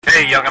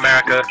Hey, young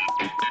America,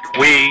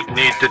 we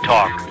need to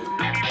talk.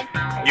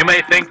 You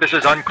may think this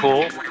is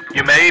uncool.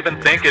 You may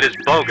even think it is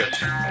bogus.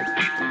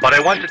 But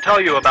I want to tell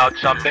you about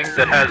something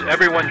that has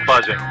everyone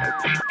buzzing.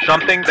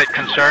 Something that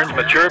concerns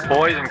mature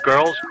boys and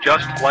girls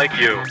just like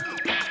you.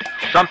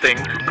 Something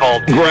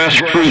called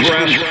grassroots.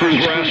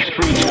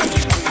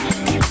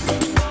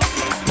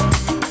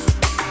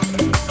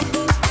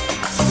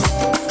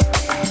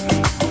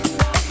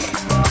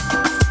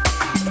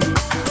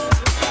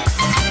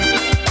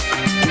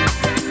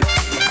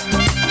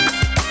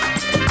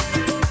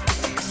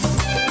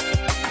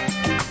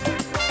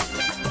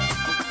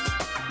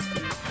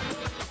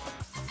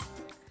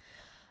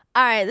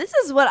 All right, this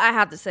is what I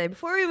have to say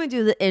before we even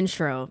do the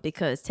intro,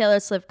 because Taylor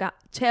Swift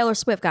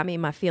got me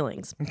in my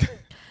feelings.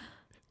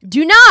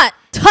 Do not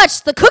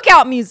touch the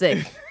cookout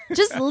music.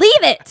 Just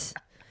leave it.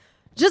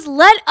 Just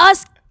let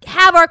us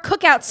have our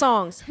cookout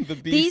songs. The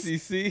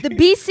BCC. The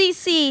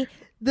BCC,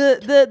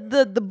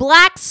 the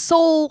Black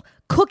Soul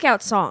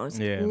cookout songs.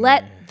 Yeah,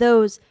 let man.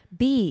 those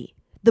be.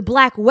 The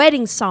Black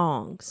Wedding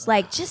songs.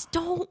 Like, just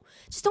don't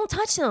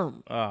touch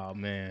them. Oh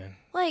man.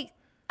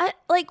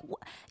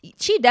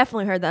 She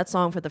definitely heard that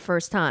song for the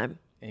first time.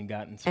 And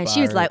got inspired. And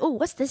she was like, "Oh,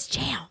 what's this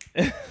jam?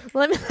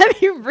 let me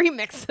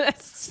remix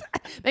this.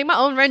 Make my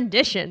own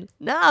rendition."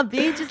 Nah,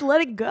 B, just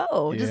let it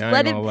go. Yeah, Just I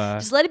let ain't it. gonna lie.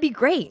 Just let it be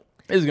great.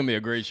 This is gonna be a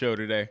great show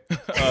today.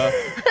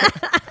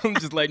 I'm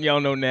just letting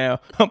y'all know now.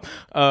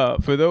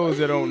 For those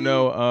that don't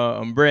know,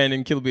 I'm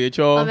Brandon Kilby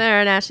Hall. I'm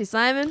Aaron Ashley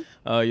Simon.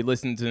 You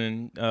listen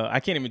to I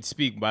can't even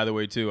speak, by the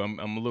way, too. I'm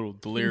a little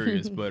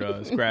delirious, but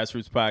it's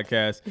Grassroots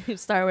Podcast.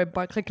 Start with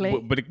bar click click.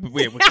 But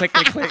wait, click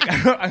click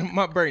click.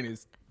 My brain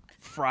is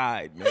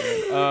fried,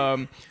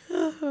 man.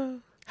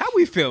 How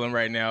we feeling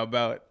right now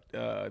about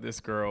this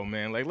girl,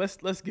 man? Like,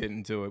 let's get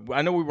into it.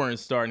 I know we weren't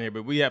starting here,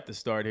 but we have to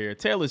start here.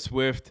 Taylor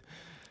Swift.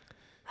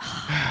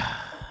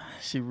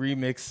 She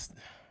remixed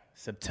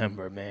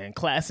September, man.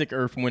 Classic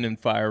Earth, Wind, and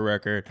Fire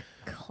record.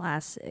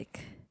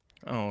 Classic.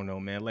 I don't know,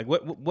 man. Like,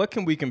 what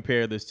can we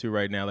compare this to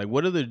right now? Like,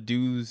 what are the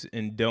do's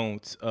and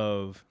don'ts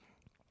of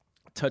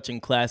touching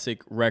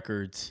classic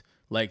records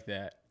like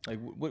that? Like,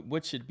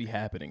 what should be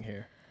happening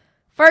here?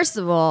 First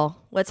of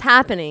all, what's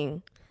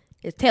happening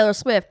is Taylor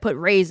Swift put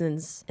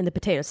raisins in the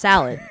potato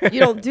salad. You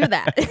don't do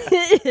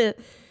that.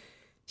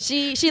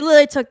 She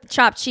literally took the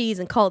chopped cheese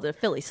and called it a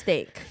Philly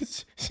steak.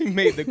 She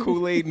made the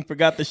Kool-Aid and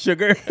forgot the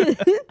sugar.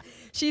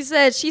 She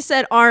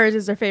said orange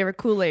is her favorite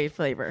Kool-Aid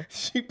flavor.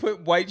 She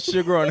put white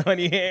sugar on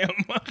honey ham.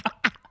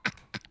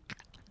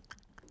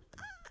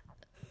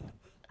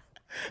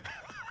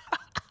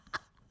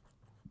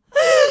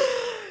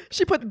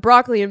 She put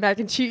broccoli in mac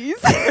and cheese.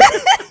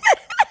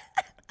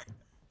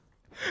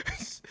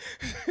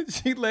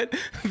 She let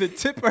the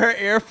tip of her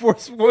Air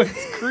Force Ones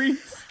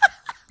crease.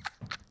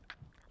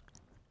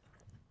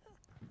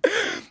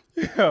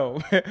 Yo.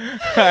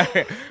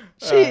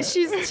 She's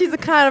the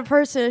kind of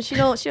person she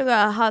don't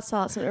got hot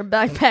sauce in her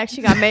backpack.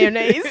 She got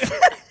mayonnaise.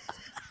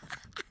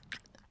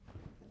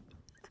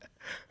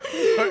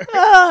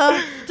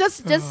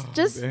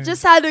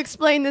 Just had to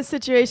explain this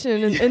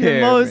situation in the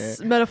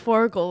most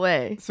metaphorical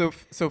way. So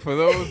for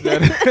those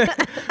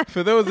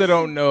that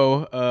don't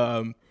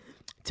know,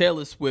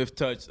 Taylor Swift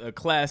touched a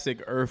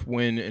classic Earth,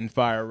 Wind, and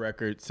Fire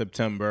record,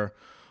 September.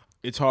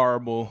 It's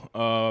horrible.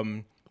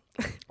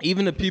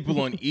 Even the people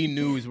on E!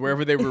 News,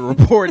 wherever they were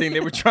reporting, they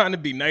were trying to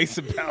be nice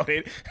about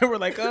it. And we're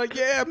like,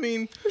 yeah, I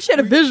mean. She had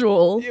a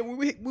visual. Yeah,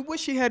 we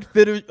wish she had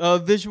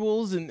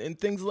visuals and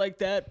things like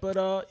that. But,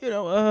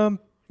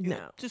 no.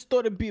 Just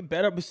thought it'd be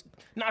better. But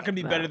not going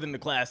to be better than the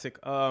classic.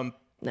 No.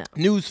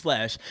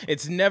 Newsflash.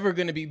 It's never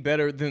going to be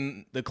better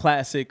than the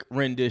classic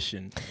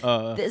rendition.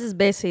 This is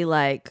basically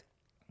like,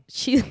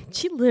 She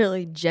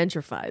literally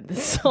gentrified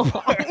this song.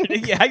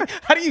 Yeah,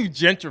 how do you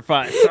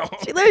gentrify a song?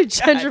 She literally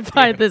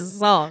gentrified this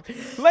song.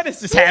 Let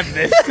us just have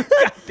this.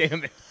 God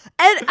damn it.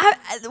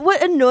 And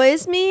what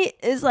annoys me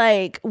is,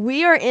 like,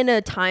 we are in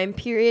a time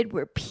period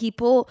where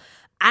people,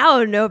 I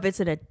don't know if it's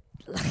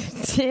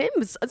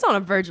it's on a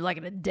verge of like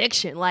an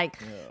addiction. Like,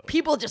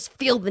 people just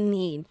feel the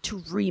need to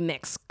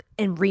remix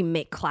and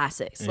remake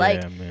classics.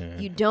 Man.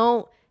 You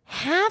don't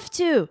have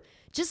to.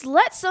 Just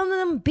let some of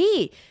them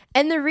be.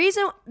 And the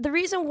reason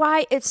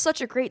why it's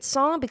such a great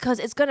song, because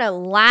it's gonna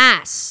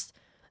last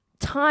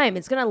time.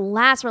 It's gonna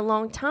last for a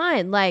long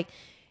time. Like,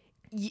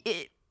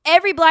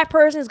 every black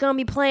person is gonna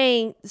be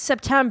playing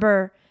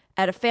September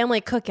at a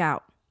family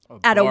cookout,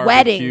 at a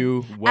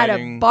wedding, at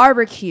a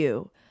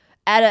barbecue,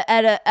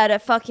 at a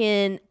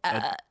fucking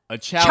a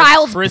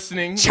child's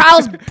christening,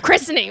 child's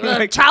christening,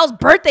 Like, child's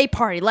birthday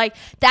party. Like,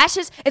 that's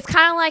just, it's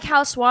kind of like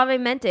how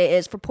Suavemente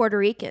is for Puerto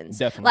Ricans.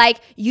 Definitely.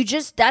 Like,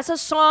 that's a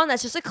song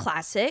that's just a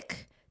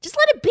classic. Just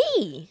let it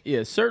be.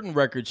 Yeah, certain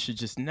records should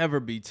just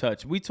never be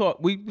touched. We've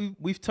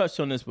touched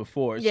on this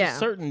before. It's just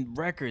certain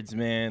records,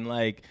 man.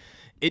 Like,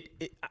 it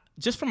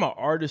just from an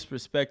artist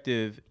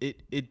perspective,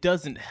 it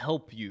doesn't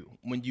help you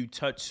when you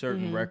touch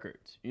certain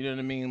records. You know what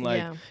I mean?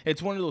 Like,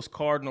 it's one of those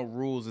cardinal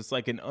rules. It's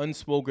like an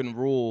unspoken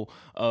rule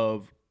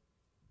of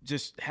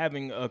just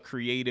having a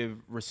creative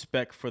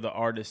respect for the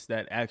artist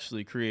that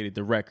actually created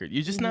the record.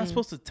 You're just not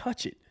supposed to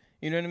touch it.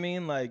 You know what I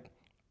mean? Like,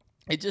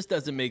 it just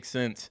doesn't make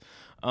sense.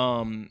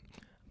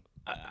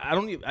 I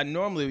don't even, I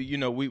normally, you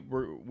know,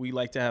 we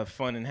like to have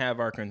fun and have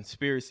our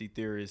conspiracy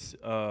theories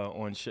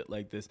on shit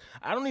like this.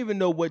 I don't even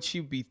know what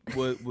she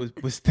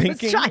was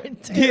thinking. trying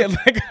to. Yeah,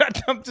 like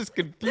I'm just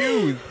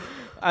confused.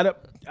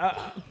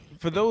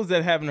 For those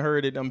that haven't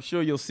heard it, I'm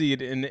sure you'll see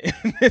it in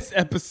this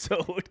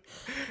episode.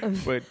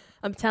 But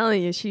I'm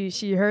telling you,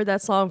 she heard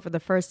that song for the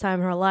first time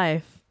in her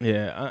life.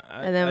 yeah,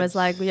 And then was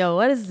like, "Yo,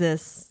 what is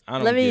this? I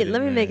don't Let me get it,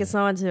 let me make man. a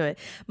song to it."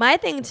 My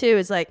thing too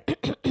is like,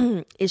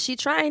 is she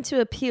trying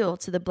to appeal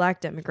to the black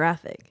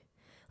demographic?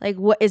 Like,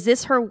 what is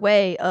this her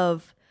way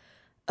of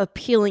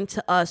appealing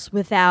to us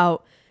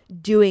without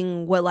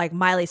doing what like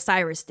Miley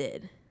Cyrus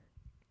did?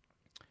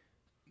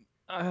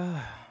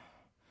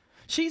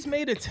 She's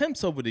made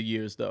attempts over the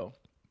years though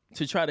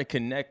to try to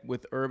connect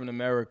with urban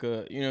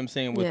America. You know what I'm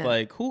saying? With Yeah.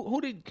 like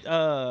who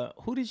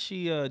did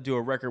she do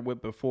a record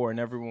with before, and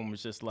everyone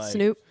was just like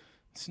Snoop.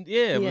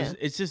 Yeah, Yeah.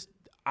 it's just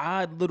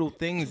odd little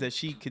things that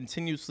she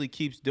continuously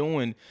keeps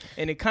doing,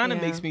 and it kind of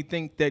Yeah. makes me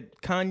think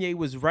that Kanye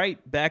was right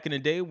back in the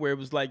day, where it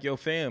was like, yo,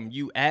 fam,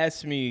 you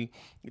asked me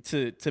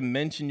to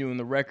mention you in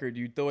the record,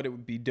 you thought it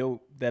would be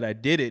dope that I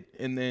did it,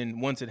 and then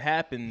once it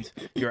happens,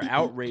 you're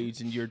outraged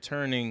and you're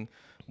turning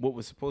what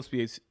was supposed to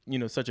be, you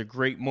know, such a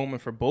great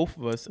moment for both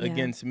of us Yeah.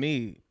 against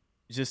me,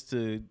 just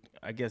to,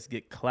 I guess,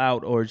 get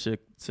clout or to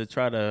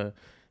try to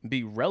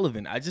be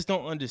relevant. I just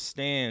don't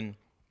understand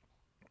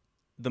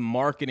the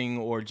marketing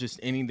or just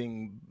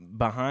anything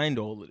behind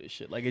all of this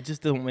shit. Like, it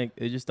just don't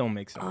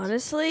make sense.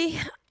 Honestly,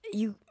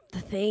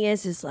 the thing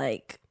is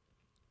like,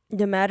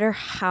 no matter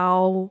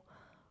how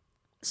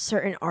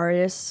certain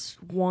artists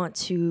want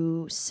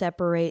to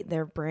separate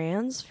their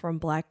brands from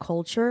black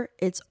culture,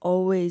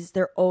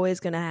 they're always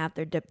gonna have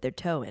to dip their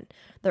toe in.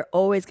 They're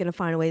always gonna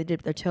find a way to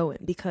dip their toe in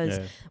because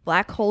Yeah.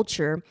 black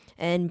culture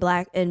and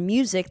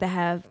music that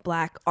have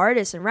black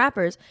artists and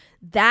rappers,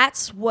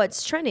 that's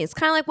what's trending. It's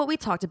kind of like what we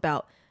talked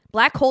about.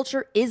 Black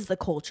culture is the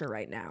culture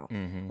right now.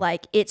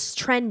 Like, it's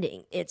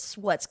trending. It's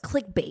what's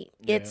clickbait.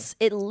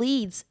 It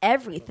leads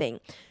everything.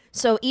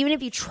 So even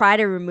if you try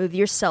to remove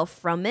yourself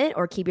from it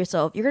or keep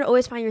yourself, you're going to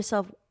always find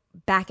yourself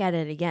back at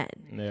it again.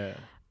 Yeah.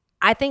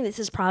 I think this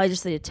is probably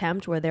just an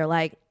attempt where they're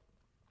like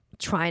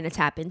trying to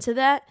tap into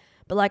that.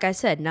 But like I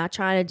said, not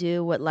trying to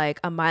do what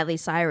like a Miley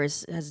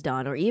Cyrus has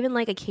done or even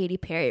like a Katy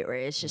Perry where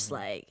it's just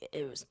like,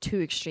 it was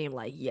too extreme.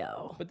 Like,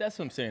 yo. But that's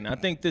what I'm saying. I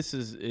think this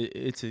is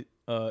it's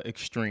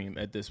extreme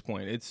at this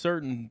point. It's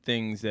certain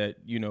things that,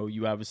 you know,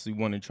 you obviously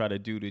want to try to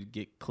do to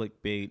get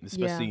clickbait,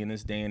 especially Yeah. in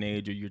this day and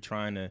age, or you're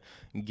trying to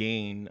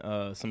gain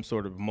some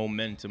sort of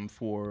momentum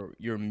for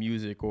your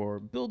music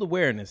or build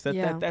awareness.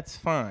 That's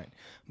fine.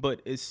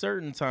 But it's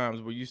certain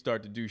times where you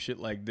start to do shit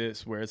like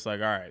this where it's like,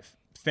 all right,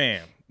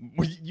 fam,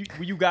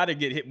 you got to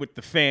get hit with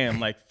the fam.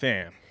 Like,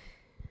 fam,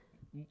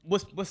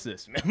 what's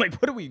this, man? Like,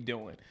 what are we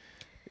doing?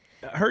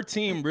 Her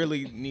team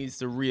really needs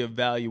to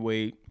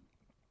reevaluate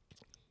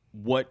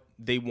what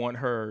they want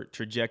her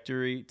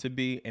trajectory to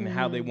be and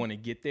how they want to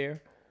get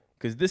there,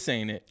 because this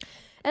ain't it.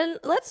 And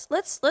let's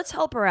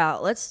help her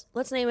out. Let's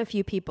name a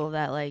few people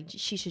that like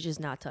she should just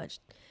not touch.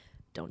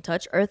 Don't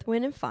touch Earth,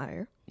 Wind, and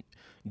Fire.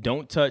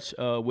 Don't touch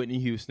Whitney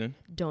Houston.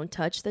 Don't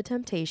touch The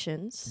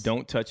Temptations.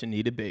 Don't touch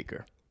Anita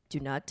Baker. Do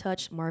not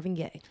touch Marvin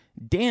Gaye.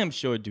 Damn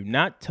sure do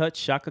not touch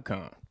Shaka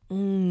Khan.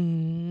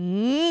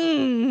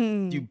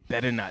 Mm. You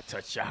better not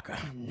touch Shaka.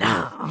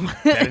 No.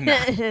 Better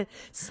not.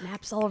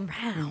 Snaps all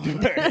around.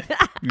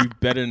 You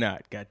better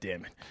not. God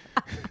damn it.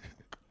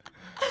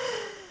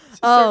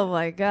 Oh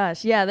my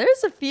gosh. Yeah,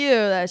 there's a few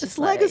that's It's just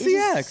like, legacy you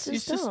just-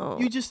 acts.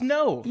 don't. You just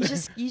know. you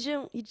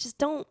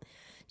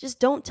just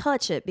don't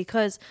touch it,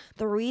 because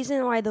the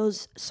reason why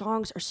those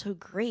songs are so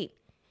great,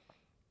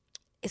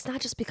 it's not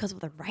just because of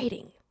the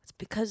writing. It's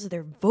because of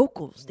their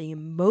vocals, the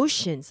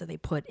emotions that they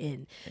put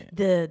in,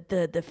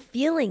 the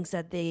feelings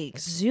that they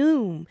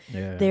exhume.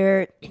 Yeah.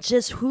 They're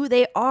just who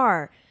they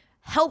are.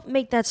 Help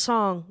make that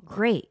song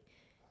great.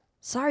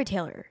 Sorry,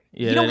 Taylor.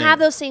 Yeah, you don't that have ain't-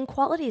 those same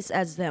qualities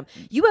as them.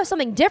 You have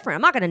something different.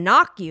 I'm not going to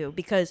knock you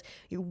because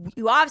you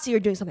obviously are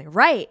doing something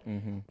right,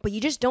 but you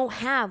just don't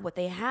have what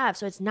they have.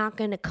 So it's not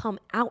going to come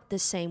out the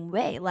same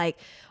way. Like,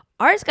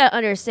 artists got to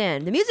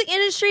understand the music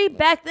industry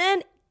back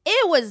then,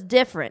 it was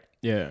different.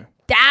 Yeah.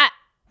 That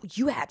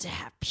you had to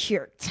have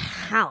pure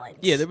talent.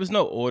 Yeah, there was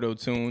no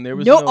auto-tune. There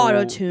was No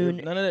auto-tune.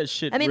 None of that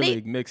shit I mean,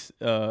 really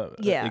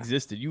Yeah.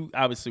 existed. You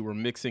obviously were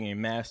mixing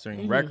and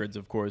mastering records,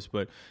 of course,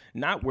 but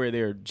not where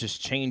they're just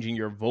changing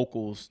your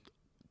vocals,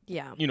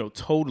 Yeah. you know,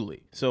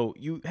 totally. So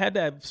you had to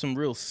have some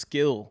real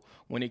skill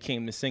when it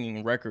came to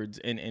singing records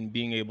and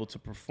being able to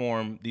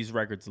perform these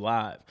records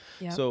live.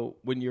 Yep. So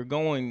when you're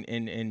going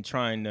and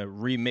trying to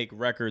remake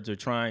records or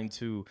trying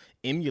to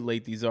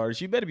emulate these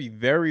artists, you better be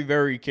very,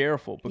 very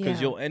careful, because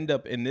Yeah. you'll end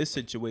up in this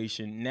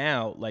situation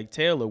now, like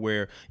Taylor,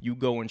 where you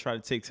go and try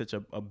to take such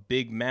a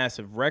big,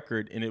 massive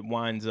record and it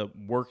winds up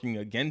working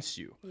against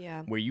you.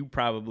 Yeah. Where you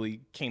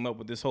probably came up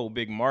with this whole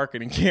big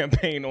marketing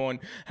campaign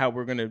on how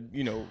we're going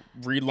to,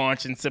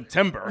 relaunch in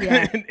September.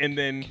 Yeah. And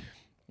then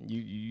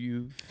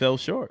you fell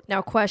short.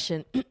 Now,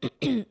 question: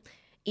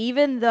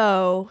 even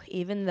though,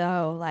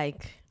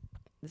 like,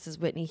 this is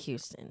Whitney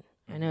Houston,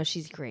 I know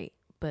she's great,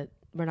 but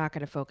we're not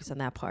going to focus on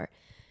that part.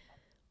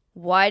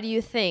 Why do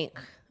you think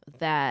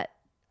that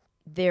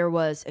there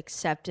was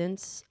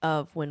acceptance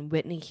of when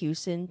Whitney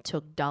Houston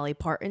took Dolly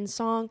Parton's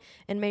song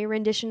and made a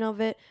rendition of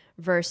it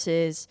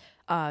versus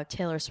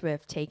Taylor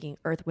Swift taking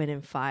Earth, Wind,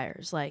 and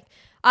Fire's? Like,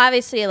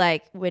 obviously,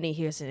 like, Whitney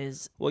Houston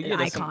is an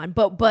icon,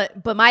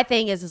 but my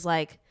thing is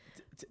like,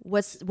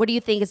 what do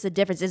you think is the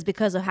difference? Is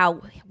because of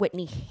how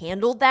Whitney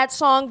handled that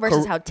song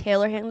versus how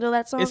Taylor handled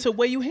that song? It's a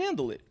way you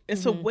handle it.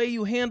 It's a way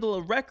you handle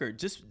a record.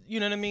 Just, you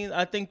know what I mean?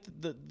 I think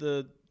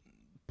the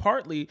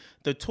partly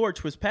the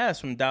torch was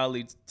passed from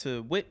Dolly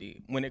to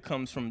Whitney when it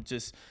comes from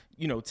just,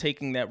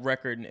 taking that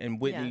record and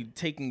Whitney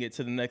taking it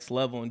to the next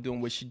level and doing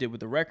what she did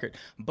with the record.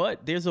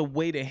 But there's a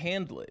way to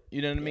handle it.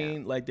 You know what I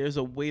mean? Like, there's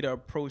a way to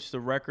approach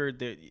the record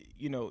that,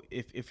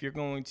 if you're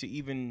going to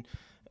even,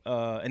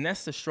 and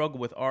that's the struggle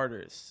with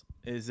artists,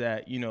 is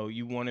that,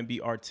 you want to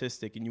be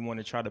artistic and you want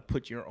to try to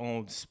put your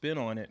own spin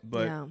on it.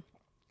 But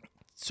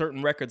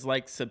certain records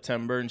like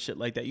September and shit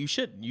like that, you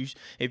shouldn't.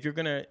 If you're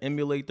gonna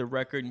emulate the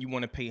record and you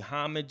want to pay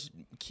homage,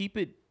 keep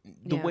it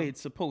the way it's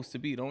supposed to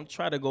be. Don't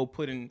try to go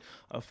put in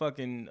a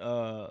fucking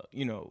a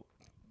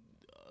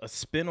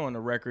spin on a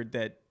record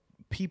that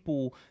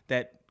people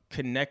that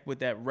connect with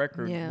that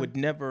record would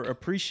never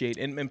appreciate.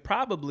 And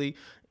probably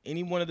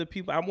any one of the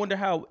people, I wonder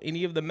how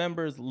any of the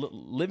members,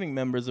 living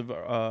members of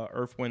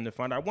Earth, Wind, and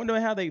Fire, I wonder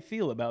how they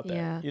feel about that.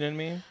 Yeah. You know what I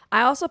mean?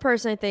 I also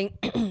personally think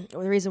the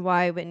reason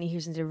why Whitney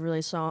Houston did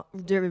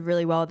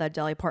really well with that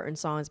Dolly Parton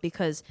song is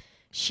because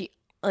she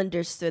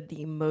understood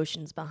the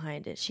emotions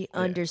behind it. She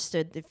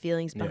understood the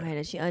feelings behind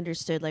it. She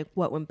understood, like,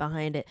 what went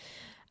behind it.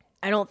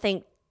 I don't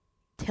think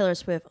Taylor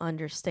Swift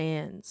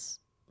understands,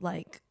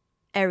 like,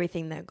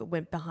 everything that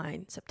went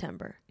behind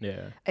September.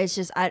 Yeah. It's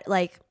just I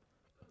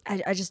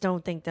just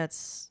don't think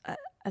that's.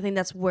 I think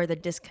that's where the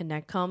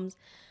disconnect comes.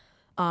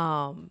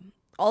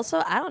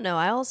 Also, I don't know.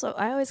 I always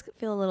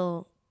feel a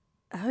little.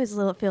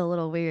 Feel a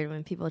little weird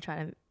when people try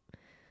to.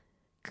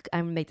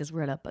 I'm gonna make this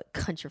word up, but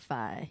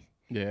countrify.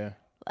 Yeah.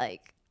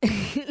 Like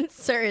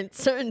certain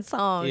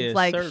songs,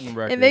 like certain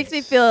records. It makes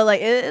me feel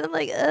like I'm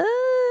like, and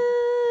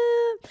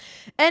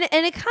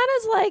it kind of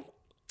is like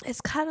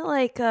it's kind of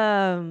like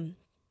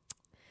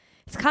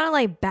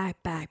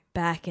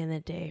back in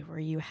the day where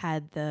you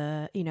had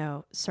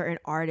the, certain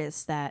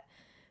artists that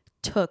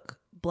took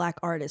black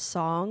artist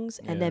songs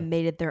and then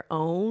made it their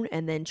own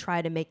and then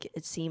tried to make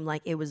it seem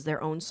like it was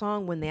their own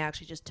song when they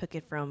actually just took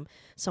it from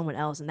someone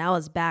else. And that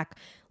was back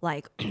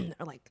like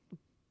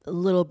a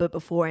little bit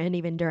before and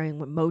even during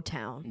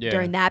Motown,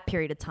 during that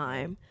period of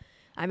time.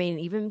 I mean,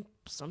 even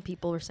some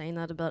people were saying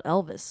that about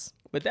Elvis.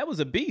 But that was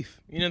a beef,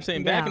 you know what I'm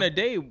saying? Back in the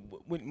day,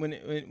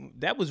 when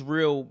that was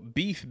real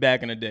beef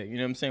back in the day, you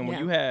know what I'm saying? When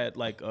you had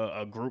like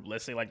a group,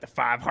 let's say like the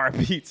Five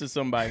Heartbeats or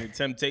somebody, the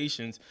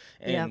Temptations,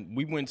 and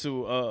we went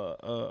to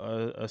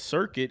a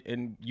circuit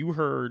and you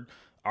heard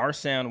our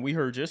sound and we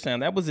heard your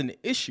sound, that was an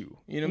issue,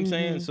 you know what I'm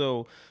saying?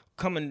 So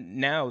coming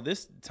now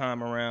this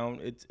time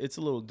around, it's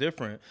a little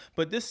different.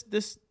 But this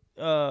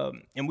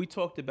and we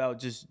talked about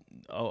just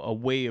a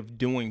way of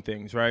doing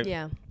things, right?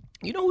 Yeah.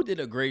 You know who did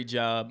a great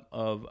job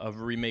of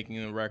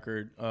remaking the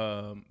record?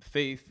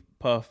 Faith,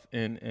 Puff,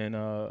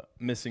 and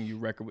Missing You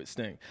record with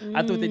Sting.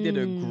 I thought they did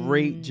a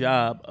great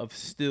job of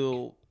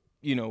still,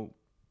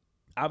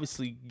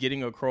 obviously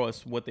getting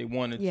across what they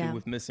wanted to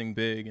with Missing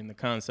Big and the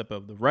concept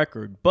of the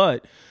record.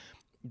 But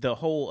the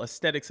whole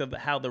aesthetics of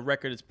how the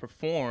record is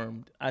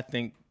performed, I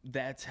think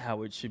that's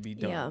how it should be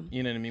done. Yeah.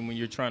 You know what I mean? When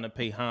you're trying to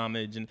pay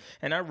homage, and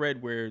I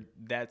read where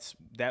that's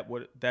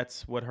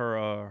what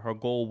her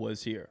goal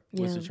was here,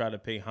 was to try to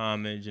pay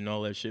homage and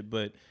all that shit.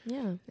 But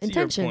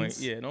intentions.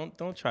 To your point,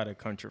 don't try to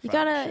countrify.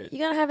 You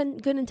gotta have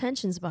good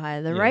intentions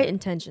behind it, the right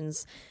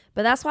intentions.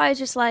 But that's why it's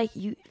just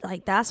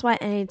that's why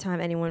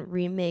anytime anyone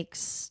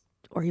remakes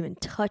or even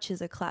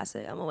touches a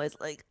classic, I'm always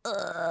like, ugh.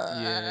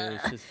 Yeah,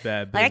 it's just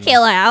bad business. Like, I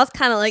can't lie, I was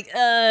kind of like,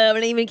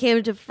 when it even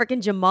came to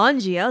freaking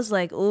Jumanji, I was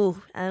like,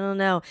 ooh, I don't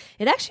know.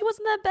 It actually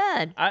wasn't that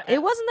bad.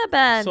 It wasn't that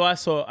bad.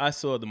 So I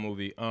saw the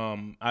movie.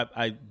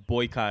 I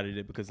boycotted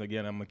it because,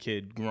 again, I'm a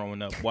kid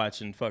growing up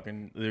watching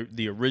fucking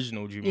the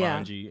original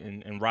Jumanji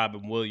and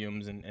Robin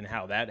Williams and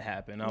how that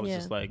happened. I was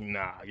just like,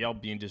 nah, y'all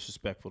being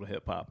disrespectful to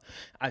hip hop.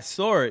 I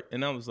saw it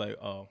and I was like,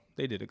 oh,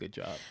 they did a good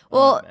job.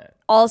 Well,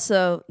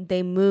 also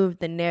they moved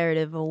the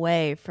narrative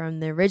away from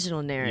the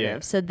original narrative. Yeah,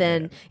 So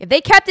then, if they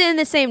kept it in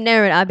the same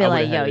narrative, I'd be I like,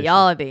 would've "Yo, had an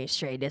y'all are being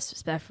straight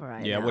disrespectful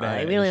right Yeah, I now. would've had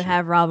Like, an we don't even issue.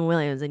 have Robin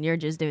Williams, and you're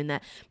just doing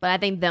that." But I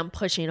think them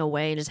pushing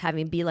away and just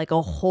having it be like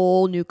a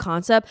whole new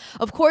concept.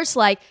 Of course,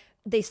 like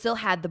they still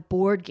had the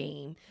board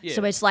game,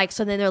 so Yeah. it's like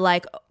so then they're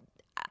like,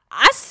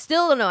 I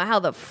still don't know how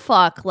the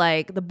fuck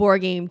like the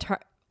board game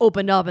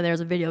opened up and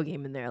there's a video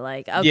game in there.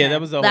 Like, okay, that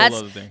was a whole that's,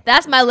 other thing.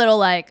 That's my little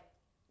like,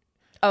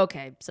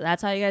 okay, so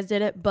that's how you guys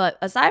did it. But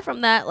aside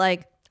from that,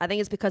 like, I think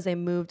it's because they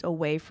moved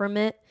away from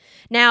it.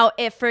 Now,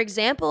 if for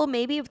example,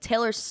 maybe if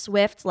Taylor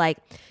Swift, like,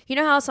 you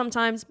know how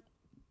sometimes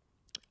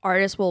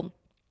artists will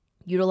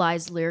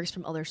utilize lyrics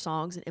from other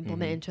songs and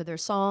implement into their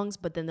songs,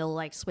 but then they'll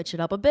like switch it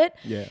up a bit.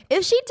 Yeah.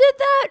 If she did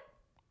that,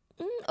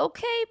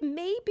 okay,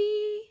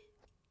 maybe.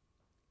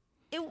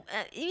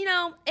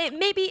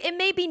 It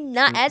may be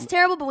not as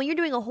terrible, but when you're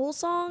doing a whole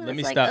song, Let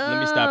me it's stop. like, Let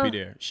me stop you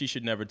there. She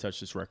should never touch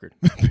this record.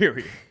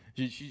 Period.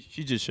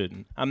 She just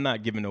shouldn't. I'm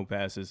not giving no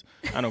passes.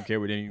 I don't care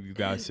what any of you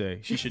guys say.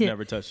 She should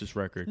never touch this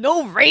record.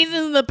 No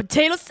raisins in the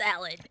potato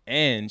salad.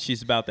 And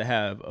she's about to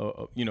have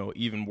a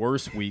even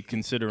worse week,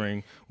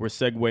 considering we're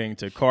segueing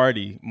to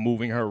Cardi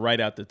moving her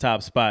right out the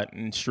top spot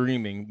and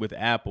streaming with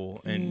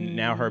Apple, and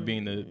now her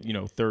being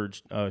the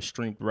third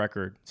streamed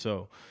record.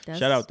 So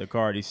shout out to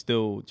Cardi,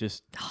 still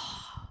just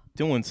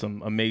doing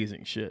some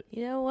amazing shit.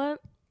 You know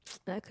what?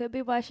 That could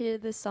be why she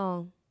did this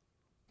song.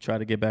 Try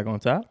to get back on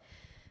top.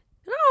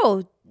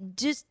 No,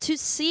 just to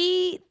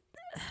see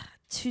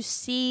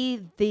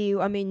the.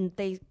 I mean,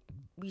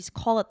 we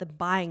call it the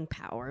buying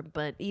power,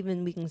 but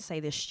even we can say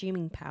the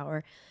streaming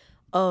power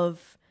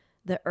of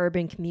the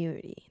urban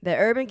community. The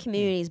urban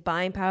community's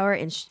buying power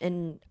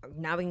and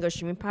now we can go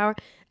streaming power.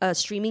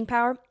 Streaming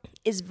power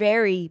is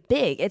very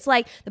big. It's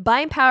like the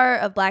buying power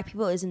of Black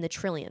people is in the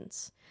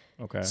trillions.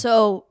 Okay.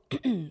 So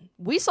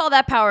we saw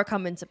that power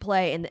come into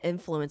play and the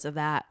influence of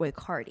that with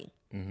Cardi.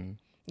 Mm-hmm.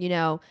 You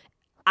know,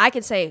 I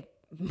could say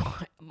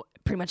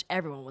pretty much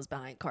everyone was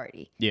behind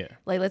Cardi. Yeah.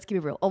 Like, let's keep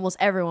it real. Almost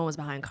everyone was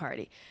behind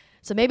Cardi.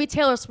 So maybe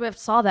Taylor Swift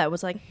saw that,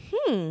 was like,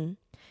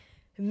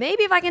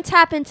 maybe if I can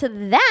tap into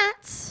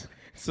that.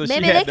 So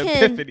maybe she had they the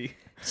can- epiphany.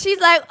 She's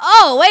like,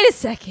 oh, wait a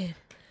second.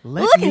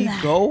 Let Look at me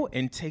that. go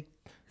and take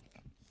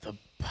the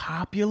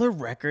popular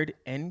record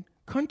and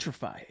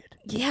countrify it.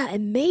 Yeah,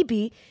 and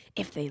maybe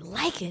if they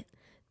like it,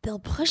 they'll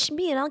push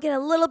me and I'll get a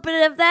little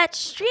bit of that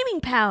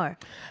streaming power.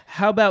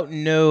 How about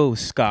no,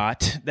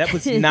 Scott? That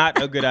was not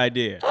a good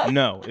idea.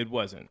 No, it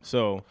wasn't.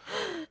 So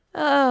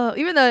Oh,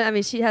 even though, I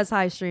mean, she has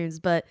high streams,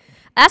 but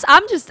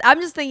I'm just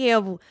thinking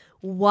of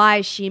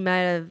why she might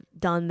have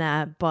done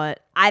that.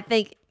 But I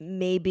think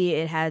maybe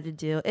it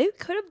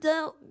could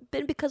have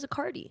been because of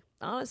Cardi,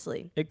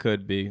 honestly. it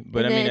could be.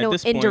 But in I mean, an at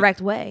this point,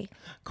 indirect way.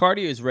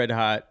 Cardi is red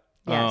hot.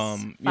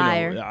 Yes,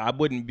 fire. I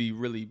wouldn't be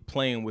really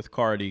playing with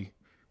Cardi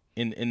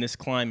in this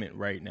climate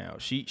right now.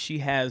 She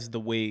has the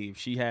wave.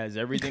 She has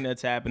everything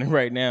that's happening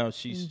right now.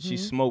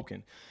 She's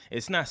smoking.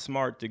 It's not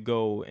smart to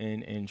go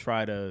and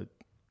try to,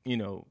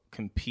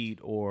 compete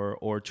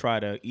or try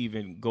to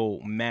even go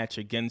match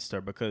against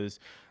her, because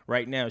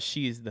right now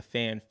she is the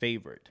fan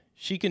favorite.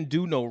 She can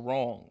do no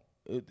wrong,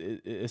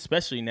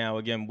 especially now,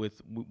 again,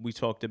 we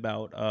talked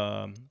about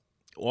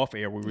off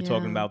air, we were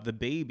talking about the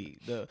baby.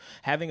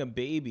 Having a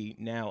baby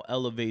now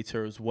elevates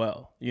her as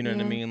well. You know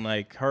what I mean?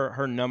 Like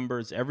her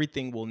numbers,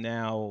 everything will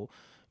now,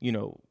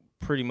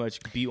 pretty much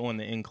be on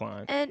the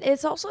incline. And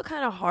it's also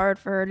kind of hard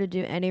for her to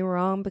do any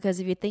wrong, because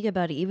if you think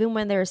about it, even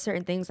when there are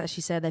certain things that she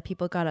said that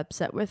people got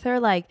upset with her,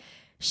 like,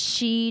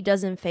 she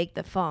doesn't fake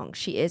the funk.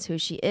 She is who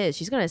she is.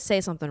 She's going to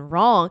say something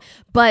wrong,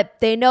 but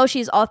they know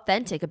she's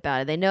authentic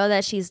about it. They know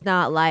that she's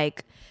not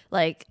like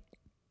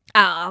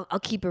I'll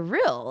keep it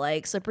real.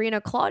 Like Sabrina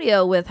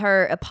Claudio with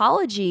her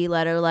apology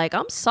letter, like,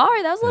 I'm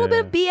sorry, that was a little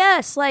bit of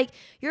BS. Like,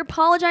 you're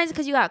apologizing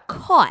because you got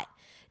caught,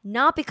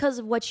 not because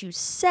of what you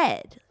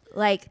said.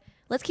 Like,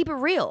 let's keep it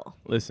real.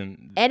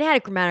 Listen. And it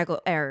had grammatical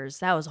errors.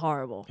 That was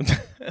horrible.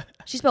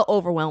 She spelled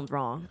overwhelmed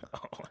wrong.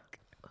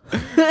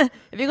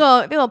 If you're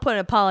gonna put an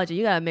apology,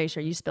 you gotta make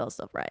sure you spell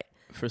stuff right.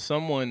 For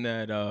someone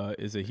that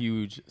is a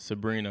huge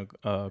Sabrina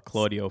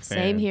Claudio fan.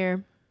 Same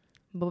here.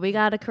 But we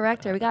gotta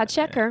correct her. We gotta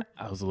check her.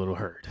 I was a little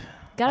hurt.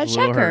 Gotta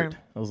check her.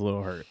 I was a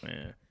little hurt,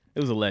 man. It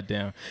was a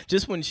letdown.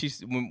 Just when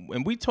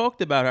when we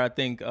talked about her, I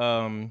think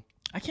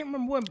I can't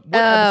remember what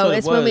episode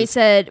it's it was.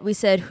 when we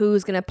said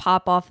who's gonna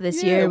pop off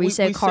this year. We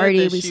said we Cardi.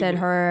 said that We she said would-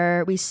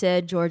 her. We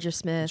said Georgia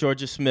Smith.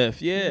 Georgia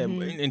Smith, yeah,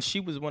 and she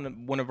was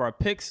one of our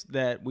picks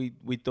that we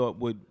thought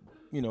would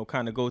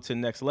kind of go to the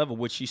next level,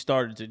 which she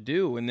started to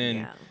do, and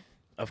then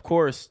of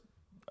course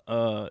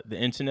the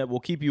internet will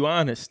keep you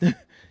honest.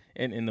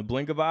 And in the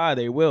blink of an eye,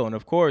 they will. And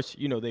of course,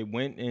 they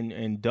went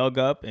and dug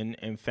up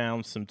and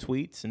found some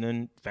tweets, and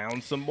then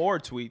found some more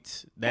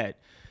tweets that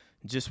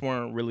just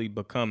weren't really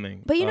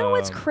becoming. But you know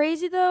what's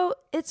crazy though?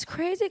 It's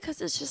crazy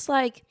because it's just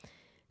like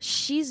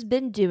she's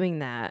been doing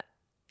that.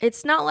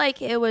 It's not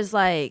like it was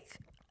like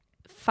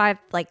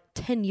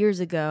 10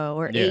 years ago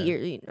or 8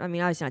 years. I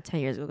mean, obviously not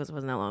 10 years ago because it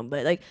wasn't that long,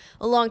 but like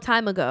a long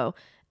time ago.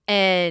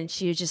 And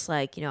she was just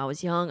like, I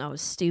was young, I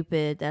was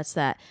stupid, that's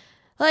that.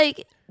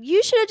 Like,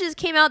 you should have just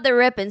came out the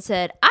rip and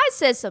said, I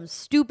said some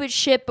stupid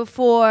shit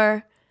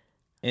before.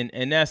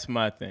 And that's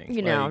my thing.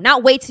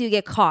 Not wait till you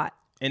get caught.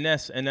 And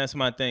that's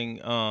my thing.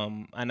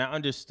 And I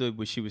understood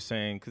what she was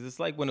saying, because it's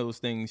like one of those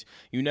things,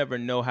 you never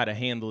know how to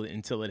handle it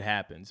until it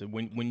happens, and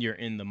when you're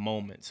in the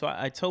moment. So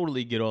I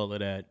totally get all of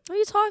that. What are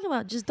you talking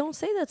about? Just don't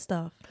say that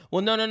stuff.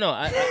 Well, no.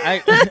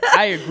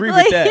 I agree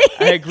with that.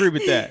 I agree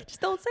with that.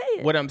 Just don't say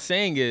it. What I'm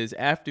saying is,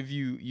 after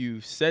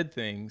you said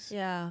things,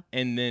 yeah,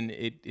 and then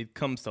it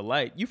comes to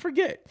light, you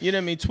forget. You know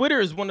what I mean? Twitter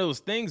is one of those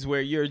things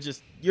where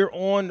you're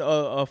on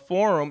a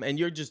forum and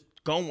you're just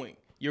going.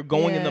 You're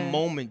going in the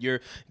moment.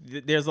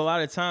 There's a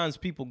lot of times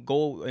people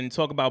go and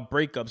talk about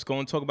breakups, go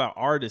and talk about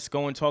artists,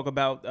 go and talk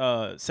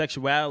about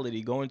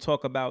sexuality, go and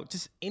talk about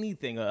just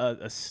anything,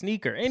 a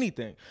sneaker,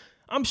 anything.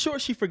 I'm sure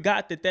she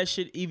forgot that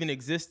shit even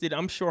existed.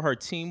 I'm sure her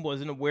team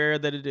wasn't aware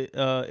that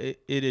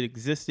it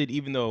existed,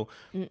 even though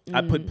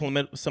I put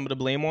some of the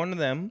blame on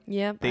them.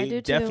 Yep, they I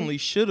do definitely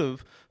should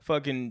have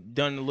fucking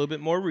done a little bit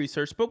more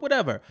research, but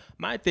whatever.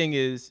 My thing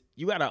is,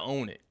 you got to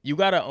own it. You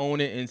got to own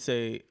it and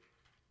say,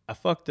 I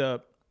fucked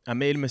up. I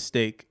made a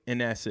mistake,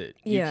 and that's it.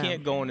 Yeah. You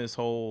can't go on this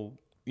whole,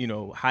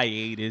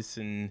 hiatus,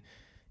 and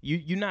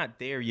you're not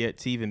there yet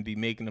to even be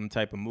making them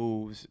type of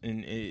moves,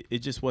 and it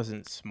just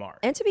wasn't smart.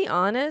 And to be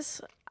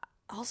honest,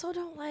 also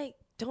don't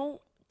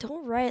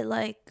write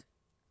like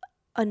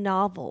a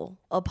novel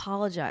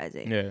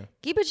apologizing. Yeah.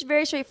 Keep it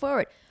very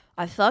straightforward.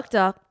 I fucked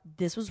up.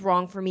 This was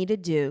wrong for me to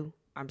do.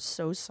 I'm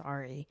so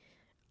sorry.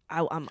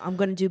 I'm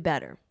gonna do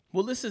better.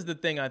 Well, this is the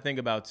thing I think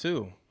about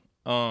too.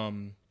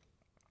 When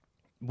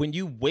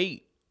you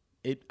wait,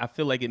 I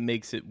feel like it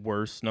makes it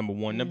worse, number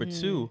one. Number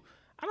two,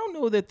 I don't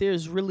know that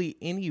there's really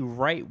any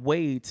right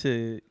way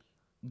to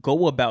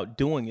go about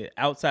doing it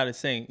outside of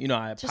saying,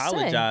 I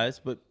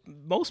apologize, but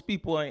most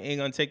people ain't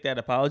gonna take that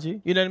apology.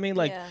 You know what I mean?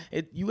 Like,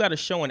 you got to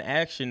show an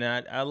action.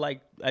 And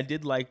I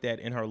did like that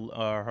in her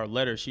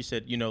letter. She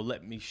said,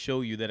 let me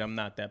show you that I'm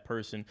not that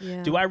person.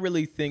 Yeah. Do I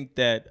really think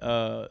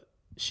that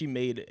she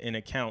made an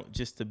account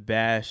just to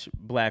bash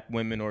black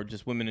women or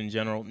just women in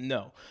general?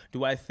 No.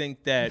 Do I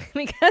think that...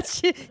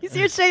 Because you see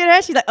her shaking her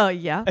head, she's like, oh,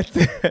 yeah.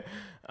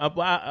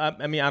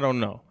 I mean, I don't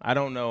know. I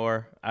don't know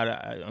her.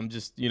 I'm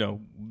just,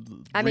 reading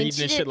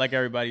this shit like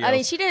everybody else. I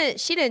mean,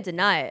 she didn't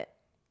deny it.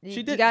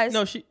 She did. Guys?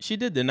 No, she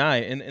did deny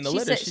it. In the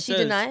letter, she says,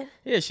 denied?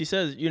 Yeah, she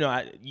says,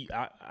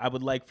 I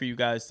would like for you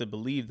guys to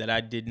believe that I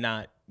did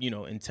not,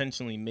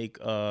 intentionally make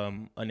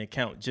an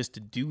account just to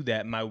do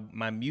that.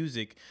 My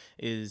music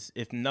is,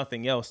 if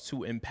nothing else,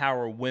 to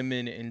empower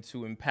women and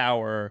to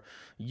empower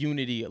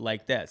unity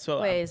like that.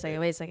 So wait a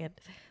second.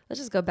 Let's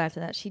just go back to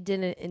that. She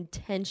didn't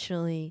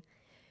intentionally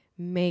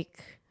make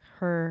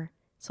her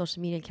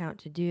social media account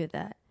to do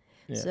that.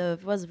 Yeah. So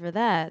if it wasn't for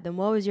that, then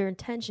what was your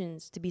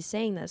intentions to be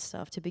saying that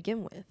stuff to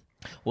begin with?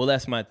 Well,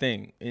 that's my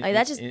thing.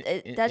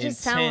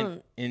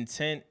 Sounds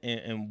intent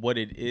and what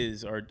it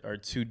is are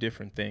two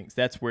different things.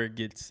 That's where it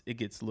gets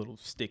a little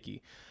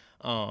sticky.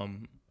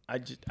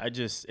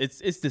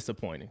 It's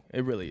disappointing.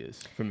 It really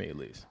is, for me at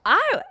least.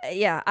 I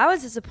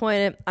was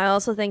disappointed. I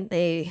also think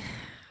I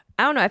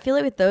don't know. I feel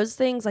like with those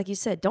things, like you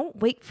said, don't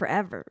wait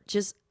forever.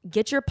 Just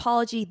get your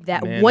apology.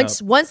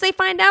 Once they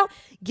find out,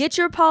 get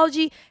your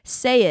apology,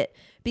 say it.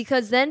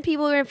 Because then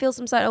people are going to feel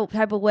some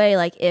type of way.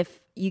 Like if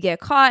you get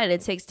caught and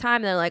it takes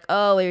time, they're like,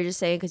 oh, you're just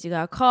saying because you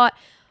got caught.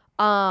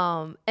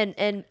 And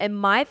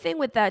my thing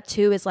with that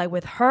too is like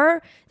with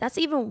her, that's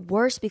even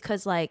worse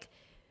because like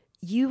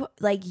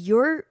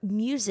your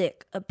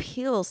music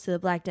appeals to the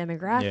black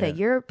demographic.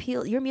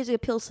 Yeah. Your music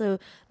appeals to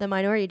the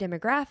minority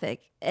demographic,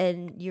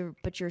 and you're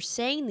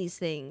saying these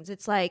things.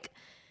 It's weird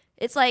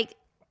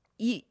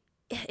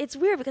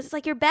because it's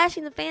like you're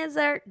bashing the fans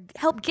that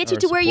help get you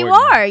to where you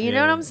are. You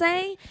know what I'm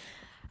saying?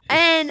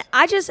 And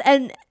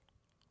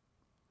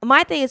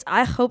my thing is,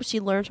 I hope she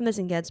learns from this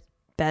and gets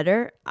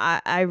better.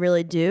 I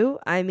really do.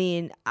 I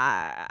mean,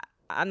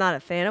 I'm not a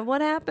fan of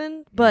what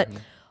happened, but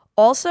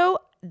also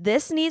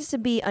this needs to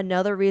be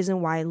another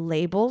reason why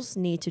labels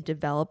need to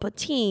develop a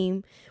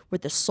team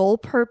with the sole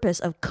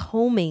purpose of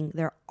combing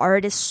their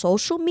artists'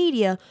 social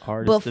media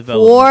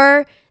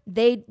before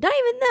they, not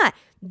even that,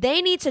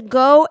 they need to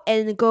go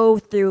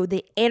through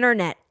the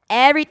internet.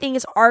 Everything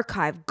is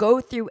archived.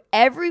 Go through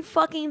every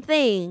fucking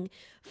thing.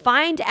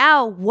 Find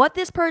out what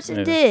this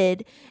person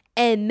did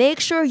and make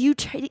sure you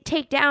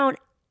take down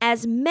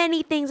as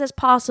many things as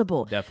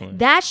possible. Definitely.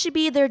 That should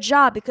be their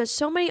job because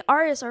so many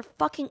artists are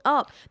fucking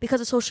up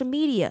because of social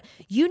media.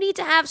 You need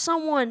to have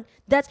someone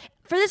this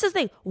is the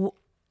thing.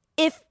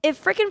 If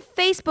freaking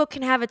Facebook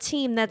can have a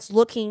team that's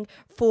looking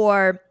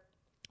for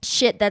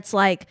shit that's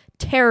like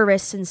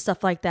terrorists and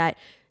stuff like that,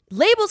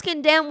 labels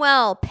can damn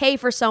well pay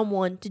for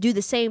someone to do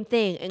the same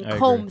thing and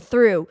comb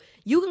through.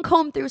 You can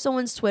comb through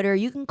someone's Twitter.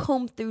 You can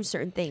comb through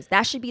certain things.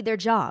 That should be their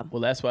job.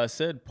 Well, that's why I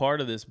said part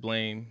of this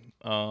blame,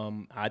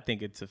 I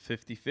think it's a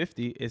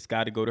 50-50. It's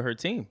got to go to her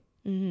team.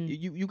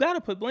 Mm-hmm. You got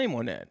to put blame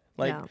on that.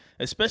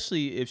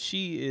 Especially if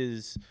she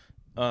is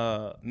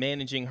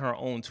managing her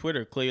own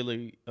Twitter.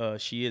 Clearly,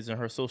 she is in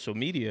her social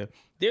media.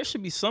 There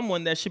should be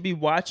someone that should be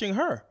watching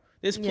her.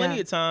 There's plenty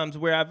of times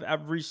where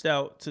I've reached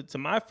out to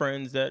my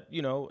friends that,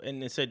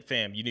 and they said,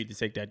 fam, you need to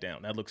take that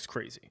down. That looks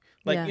crazy.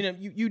 Like,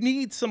 you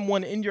need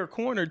someone in your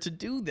corner to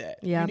do that.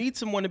 Yeah. You need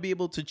someone to be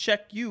able to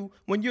check you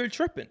when you're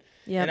tripping.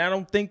 Yep. And I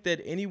don't think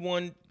that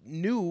anyone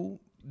knew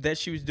that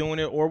she was doing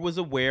it or was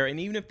aware. And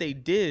even if they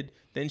did,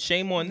 then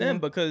shame on them,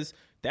 because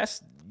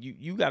that's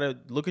you got to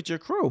look at your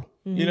crew.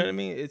 You know what I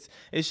mean?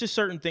 It's just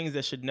certain things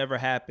that should never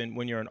happen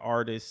when you're an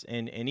artist.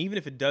 And even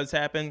if it does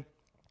happen,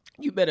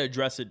 you better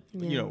address it,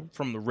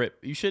 from the rip.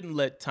 You shouldn't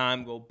let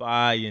time go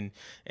by,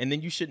 and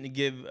then you shouldn't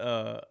give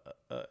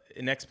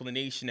an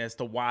explanation as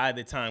to why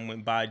the time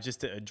went by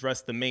just to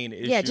address the main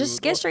issue. Yeah,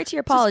 just get straight to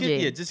your apology.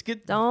 Get to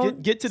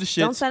the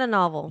shit. Don't send a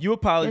novel. You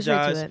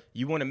apologize. It.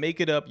 You want to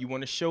make it up. You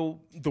want to show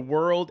the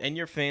world and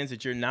your fans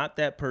that you're not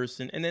that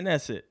person, and then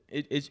that's it.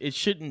 It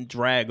shouldn't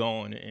drag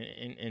on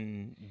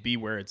and be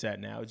where it's at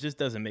now. It just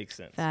doesn't make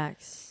sense.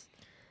 Facts.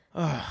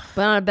 But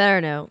on a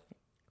better note,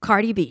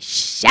 Cardi B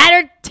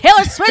shattered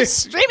Taylor Swift's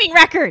streaming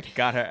record.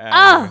 Got her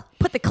out.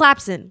 Put the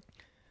claps in.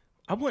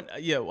 I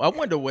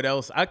wonder what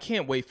else. I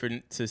can't wait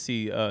to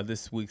see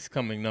this week's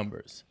coming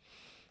numbers.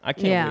 I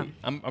can't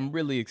wait. I'm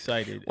really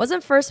excited.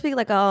 Wasn't first week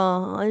like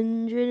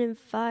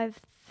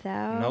 105,000?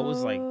 No, it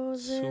was like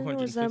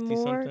 250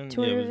 something.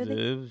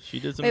 250? She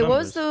did some Wait, numbers. what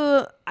was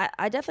the?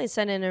 I definitely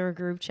sent it in a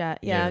group chat.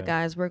 Yeah,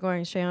 guys, we're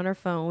going straight on our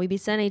phone. We be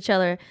sending each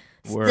other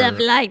stuff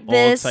like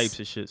this. All types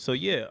of shit. So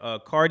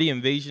Cardi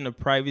Invasion of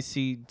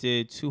Privacy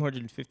did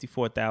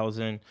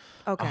 254,000.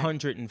 Okay.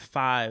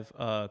 105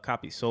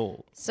 copies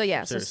sold. So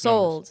serious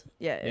sold. Numbers.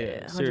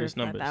 Yeah. Serious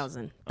numbers.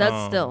 105,000.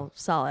 That's still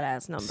solid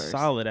ass numbers.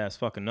 Solid ass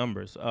fucking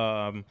numbers.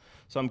 So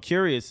I'm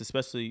curious,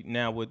 especially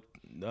now with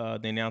the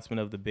announcement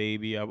of the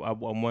baby. I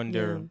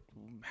wonder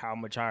how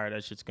much higher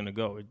that shit's gonna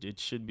go. It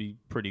should be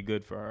pretty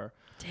good for her.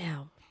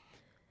 Damn.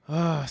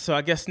 So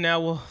I guess now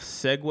we'll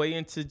segue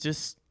into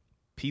just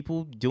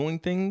people doing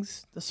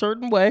things a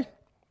certain way.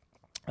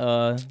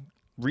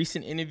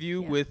 Recent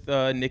interview with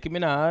Nicki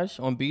Minaj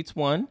on Beats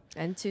One.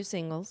 And two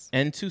singles.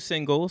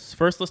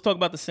 First, let's talk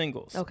about the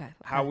singles. Okay.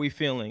 How are we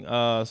feeling?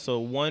 So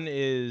one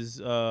is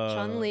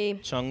Chung-Li.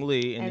 And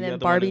then the other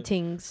Barbie one is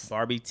Tings.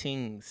 Barbie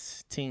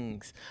Tings.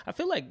 I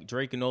feel like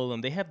Drake and all of them,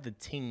 they have the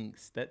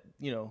Tings, that,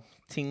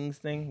 Tings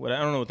thing. I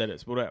don't know what that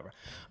is, but whatever.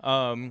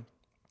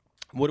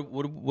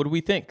 What do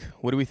we think?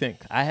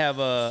 I have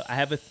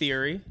a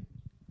theory.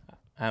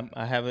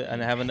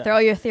 Throw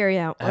your theory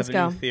out. Let's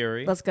go. New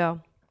theory. Let's go.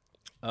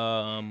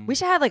 We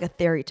should have like a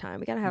theory time.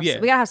 We gotta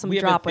have some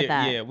drop with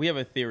that. Yeah, we have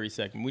a theory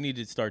segment. We need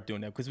to start doing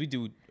that because we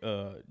do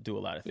a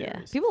lot of theories.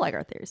 Yeah, people like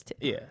our theories too.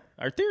 Yeah,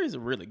 our theories are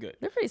really good.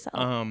 They're pretty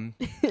solid.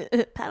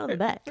 Pat on the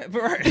back.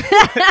 Right.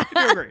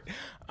 You're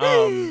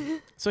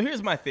great. So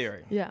here's my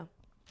theory. Yeah.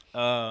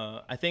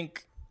 I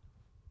think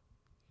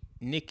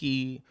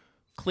Nicki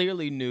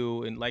clearly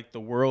knew, and like the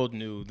world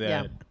knew,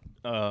 that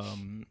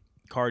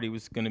Cardi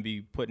was going to be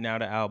putting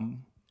out an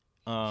album.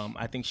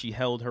 I think she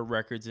held her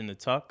records in the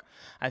tuck.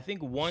 I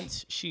think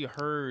once she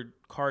heard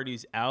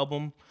Cardi's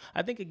album,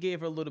 I think it gave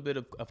her a little bit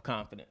of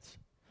confidence.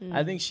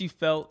 I think she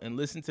felt and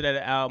listened to that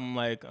album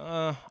like,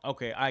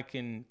 okay, I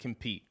can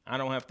compete. I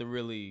don't have to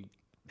really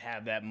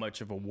have that much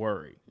of a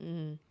worry.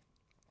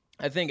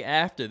 I think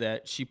after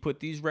that, she put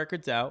these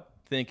records out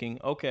thinking,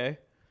 okay,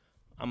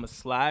 I'm going to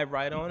slide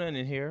right on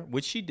in here,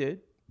 which she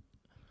did.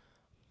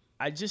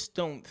 I just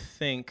don't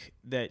think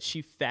that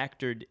she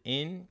factored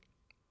in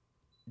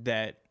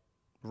that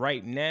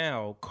right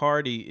now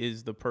Cardi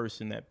is the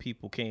person that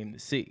people came to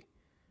see.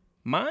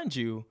 Mind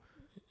you,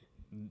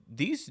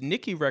 these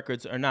Nicki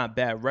records are not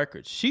bad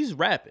records. She's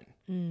rapping.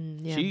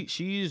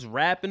 She's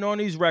rapping on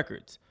these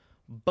records.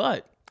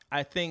 But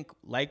I think,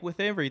 like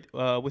with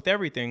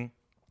everything,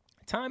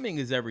 timing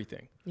is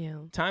everything. Yeah.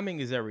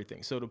 Timing is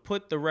everything. So to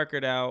put the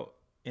record out,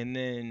 and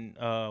then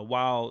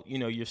while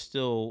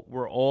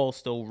we're all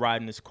still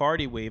riding this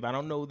Cardi wave, I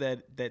don't know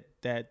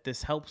that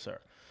this helps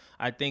her.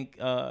 I think,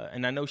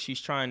 and I know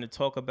she's trying to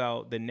talk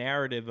about the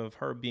narrative of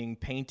her being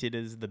painted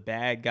as the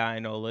bad guy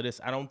and all of this.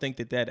 I don't think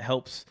that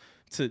helps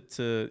to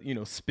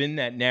spin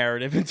that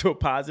narrative into a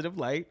positive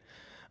light.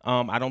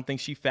 I don't think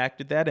she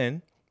factored that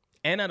in,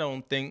 and I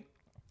don't think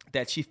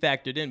that she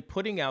factored in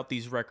putting out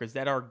these records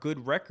that are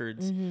good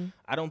records.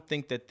 I don't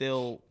think that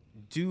they'll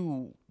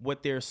do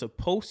what they're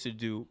supposed to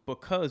do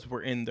because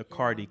we're in the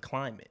Cardi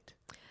climate.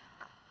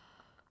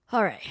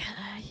 All right.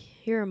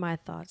 Here are my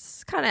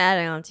thoughts. Kind of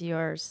adding on to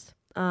yours.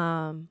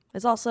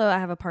 It's also, I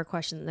have a part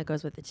question that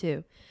goes with it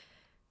too.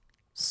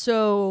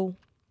 So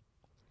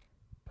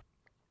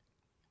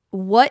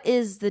what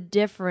is the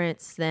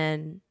difference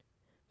then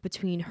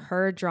between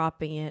her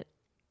dropping it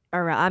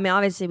around? I mean,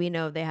 obviously we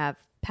know they have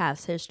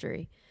past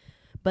history,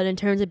 but in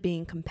terms of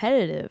being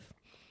competitive,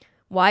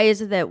 why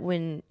is it that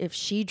if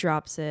she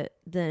drops it,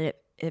 then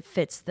it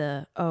fits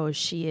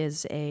she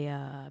is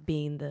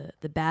being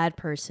the bad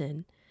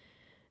person,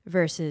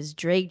 versus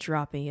Drake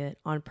dropping it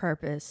on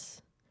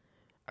purpose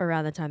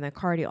around the time that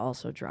Cardi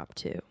also dropped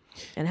too?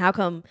 And how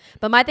come?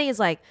 But my thing is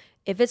like,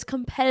 if it's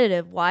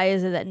competitive, why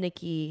is it that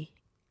Nicki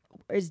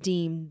is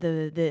deemed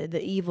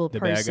the evil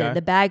person,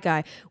 the bad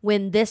guy,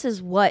 when this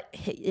is what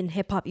in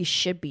hip hop you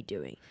should be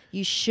doing?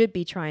 You should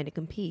be trying to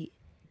compete.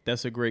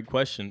 That's a great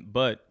question.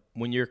 But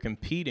when you're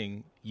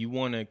competing, you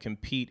want to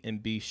compete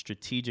and be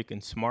strategic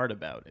and smart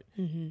about it.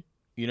 Mm-hmm.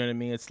 You know what I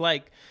mean? It's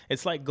like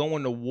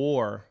going to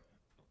war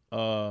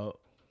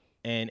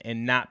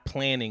and not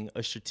planning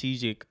a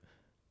strategic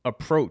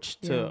approach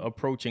to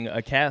approaching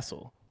a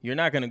castle. You're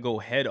not going to go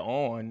head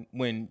on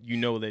when you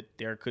know that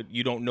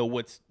you don't know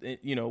what's,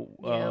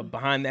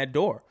 behind that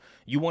door.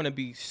 You want to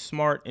be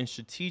smart and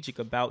strategic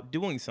about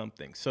doing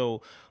something.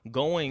 So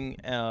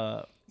going,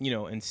 and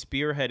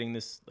spearheading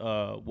this,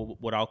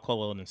 what I'll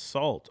call an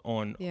assault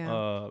on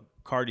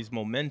Cardi's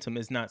momentum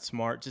is not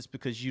smart, just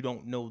because you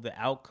don't know the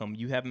outcome.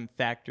 You haven't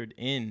factored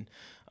in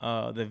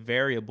the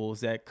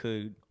variables that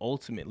could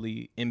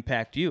ultimately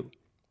impact you.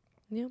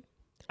 Yeah.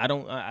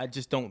 I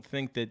just don't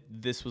think that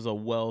this was a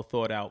well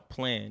thought out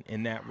plan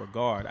in that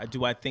regard.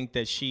 I think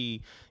that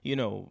she,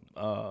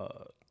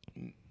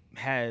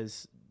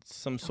 has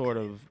some sort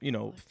of,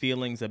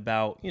 feelings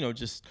about,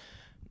 just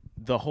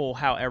the whole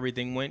how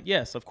everything went.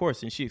 Yes, of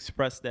course. And she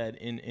expressed that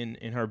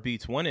in her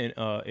Beats One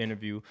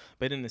interview.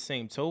 But in the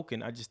same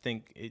token, I just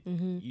think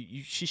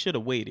she should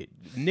have waited.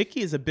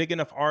 Nicki is a big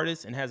enough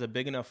artist and has a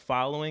big enough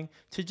following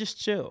to just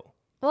chill.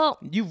 Well,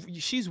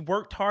 she's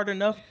worked hard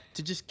enough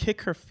to just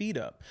kick her feet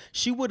up.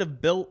 She would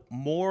have built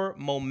more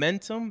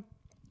momentum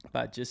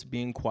by just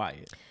being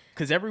quiet.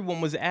 Because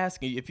everyone was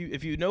asking, if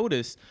you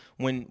notice,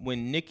 when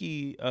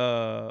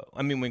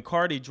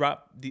Cardi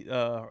dropped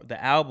the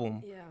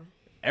album,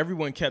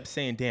 everyone kept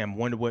saying, "Damn,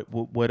 wonder what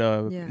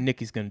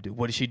Nicki's gonna do.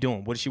 What is she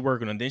doing? What is she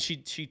working on?" Then she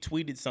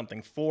tweeted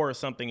something or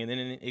something, and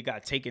then it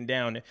got taken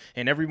down,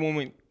 and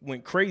everyone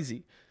went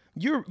crazy.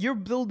 You're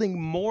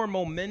building more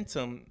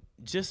momentum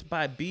just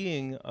by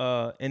being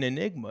an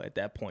enigma at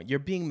that point. You're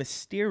being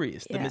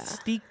mysterious. The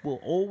mystique will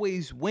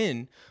always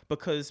win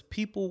because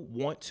people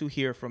want to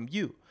hear from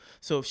you.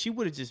 So if she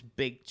would have just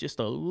baked just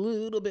a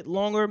little bit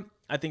longer,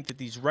 I think that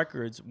these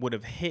records would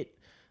have hit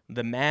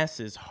the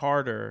masses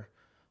harder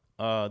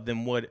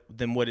than what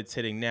it's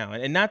hitting now.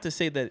 And not to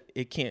say that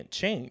it can't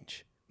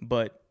change,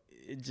 but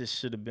it just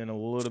should have been a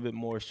little bit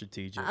more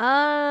strategic.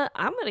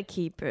 I'm gonna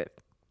keep it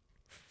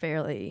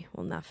fairly,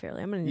 well, not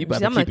fairly. I'm gonna keep it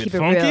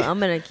funky? real. I'm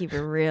gonna keep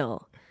it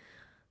real.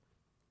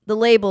 The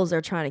labels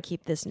are trying to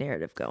keep this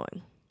narrative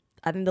going.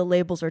 I think the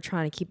labels are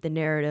trying to keep the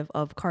narrative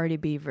of Cardi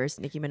B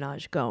versus Nicki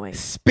Minaj going.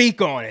 Speak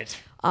on it.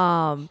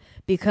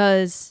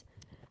 Because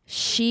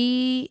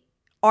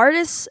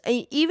artists,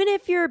 even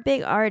if you're a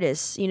big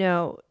artist,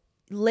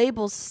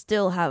 labels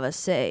still have a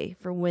say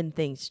for when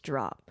things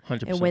drop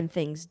 100%. And when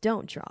things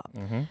don't drop.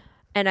 Mm-hmm.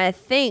 And I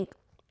think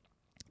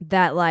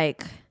that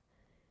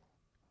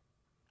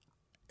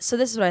so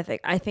this is what I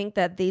think. I think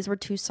that these were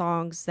two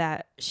songs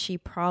that she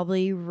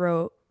probably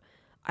wrote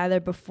either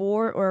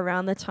before or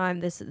around the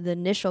time the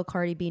initial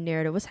Cardi B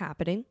narrative was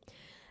happening.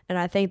 And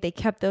I think they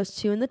kept those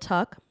two in the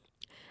tuck.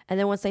 And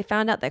then once they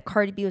found out that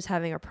Cardi B was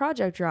having a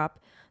project drop,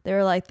 they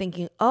were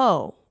thinking,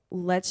 oh,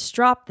 let's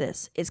drop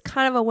this. It's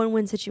kind of a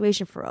win-win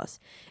situation for us.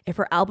 If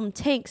her album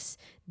tanks,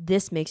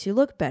 this makes you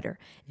look better.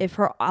 If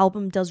her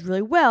album does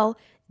really well,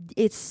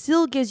 it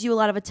still gives you a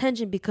lot of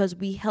attention because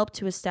we help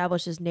to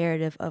establish this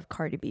narrative of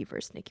Cardi B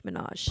versus Nicki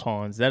Minaj.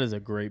 Pawns, that is a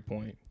great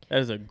point. That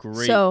is a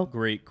great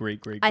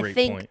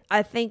point.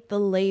 I think the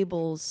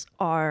labels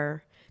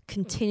are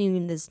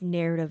continuing this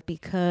narrative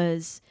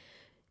because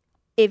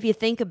if you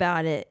think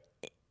about it,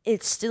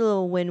 it's still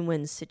a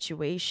win-win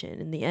situation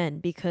in the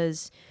end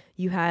because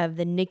you have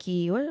the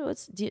Nicki.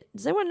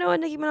 Does anyone know what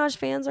Nicki Minaj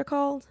fans are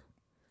called?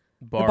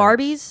 The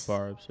Barbies?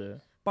 Barbs, yeah.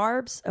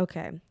 Barbs?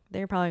 Okay.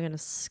 They're probably going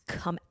to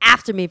come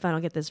after me if I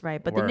don't get this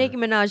right. But the Nicki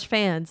Minaj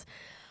fans,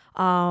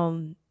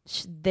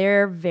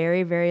 they're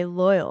very, very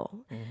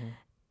loyal. Mm-hmm.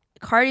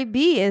 Cardi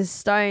B is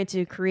starting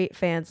to create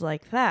fans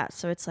like that.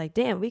 So it's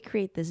damn, we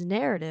create this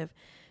narrative.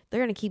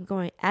 They're going to keep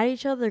going at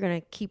each other. They're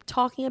going to keep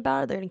talking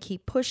about it. They're going to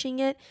keep pushing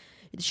it.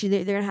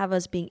 They're going to have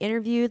us being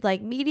interviewed.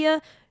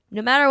 Media,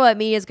 no matter what,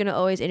 media is going to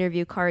always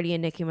interview Cardi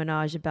and Nicki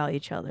Minaj about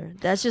each other.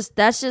 That's just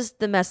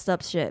the messed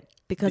up shit.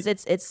 Because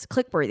it's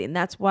clickworthy, and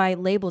that's why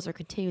labels are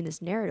continuing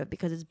this narrative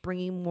because it's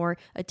bringing more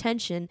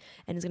attention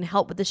and is going to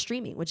help with the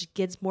streaming, which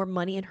gets more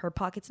money in her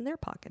pockets and their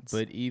pockets.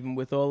 But even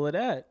with all of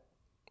that,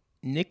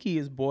 Nicki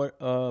is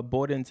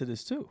bought into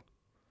this too.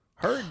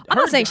 I'm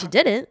not saying she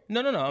didn't.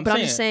 No. I'm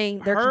just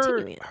saying they're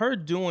continuing it. Her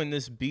doing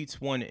this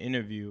Beats One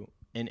interview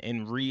and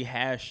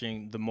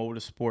rehashing the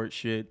motorsport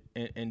shit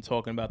and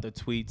talking about the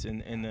tweets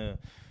and the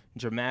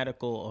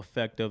dramatical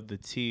effect of the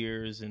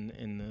tears and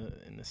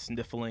the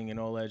sniffling and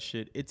all that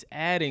shit, it's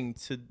adding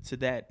to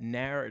that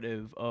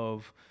narrative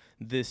of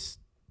this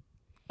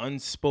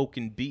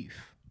unspoken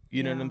beef.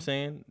 You know what I'm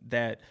saying?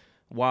 That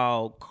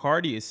while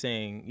Cardi is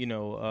saying,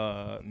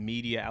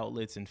 media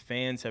outlets and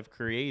fans have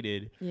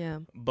created,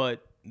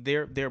 but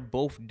they're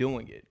both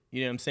doing it.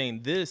 You know what I'm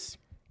saying? This,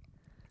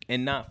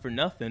 and not for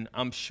nothing,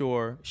 I'm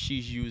sure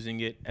she's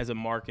using it as a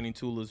marketing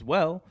tool as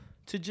well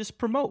to just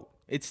promote.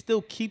 it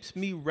still keeps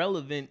me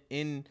relevant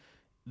in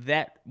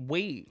that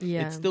wave.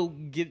 Yeah. It still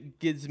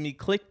gives me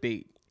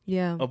clickbait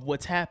Yeah. of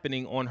what's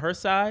happening on her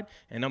side,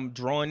 and I'm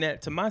drawing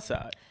that to my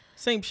side.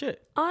 Same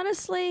shit.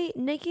 Honestly,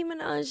 Nicki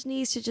Minaj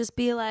needs to just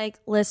be like,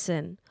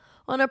 listen,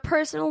 on a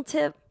personal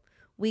tip,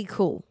 we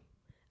cool.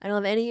 I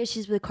don't have any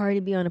issues with Cardi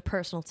B on a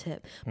personal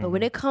tip. But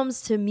when it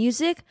comes to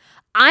music,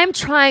 I'm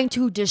trying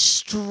to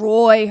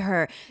destroy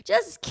her.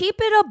 Just keep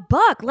it a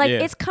buck. Like, Yeah.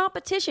 it's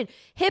competition.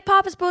 Hip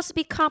hop is supposed to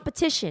be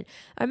competition.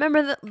 I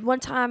remember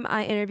one time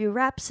I interviewed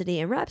Rhapsody,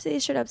 and Rhapsody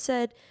straight up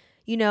said,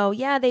 you know,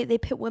 yeah, they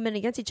pit women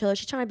against each other.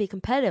 She's trying to be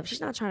competitive. She's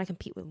not trying to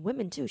compete with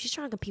women, too. She's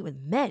trying to compete with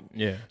men.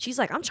 Yeah. She's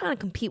like, I'm trying to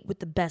compete with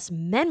the best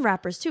men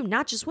rappers, too,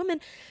 not just women.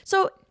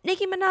 So,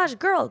 Nicki Minaj,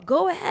 girl,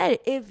 go ahead.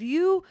 If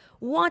you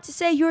want to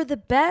say you're the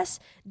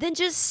best, then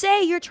just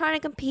say you're trying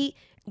to compete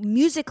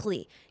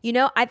musically. You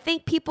know, I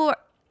think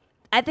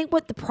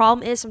what the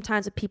problem is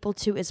sometimes with people,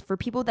 too, is for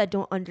people that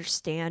don't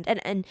understand,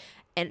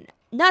 and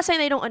not saying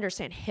they don't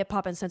understand hip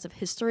hop in the sense of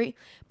history,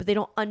 but they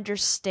don't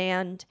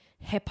understand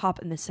hip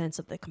hop in the sense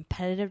of the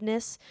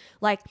competitiveness.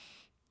 Like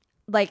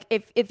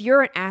if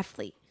you're an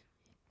athlete,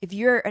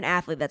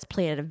 that's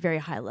playing at a very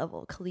high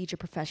level, collegiate,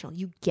 professional,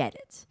 you get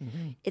it.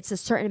 It's a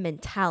certain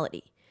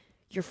mentality.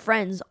 You're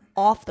friends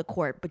off the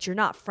court, but you're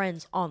not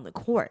friends on the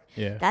court.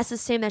 Yeah. That's the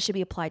same that should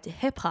be applied to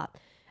hip hop.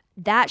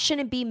 That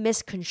shouldn't be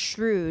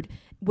misconstrued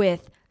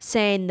with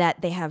saying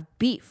that they have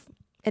beef.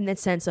 In the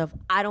sense of,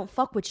 I don't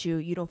fuck with you,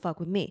 you don't fuck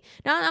with me.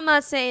 Now, I'm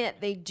not saying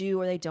that they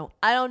do or they don't.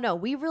 I don't know.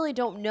 We really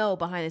don't know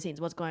behind the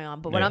scenes what's going on.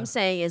 But what I'm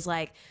saying is,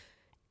 like,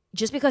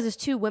 just because it's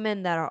two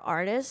women that are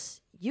artists,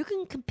 you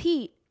can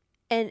compete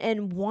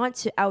and want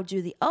to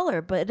outdo the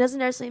other. But it doesn't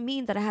necessarily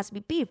mean that it has to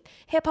be beef.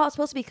 Hip hop's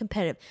supposed to be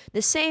competitive.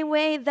 The same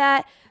way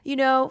that, you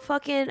know,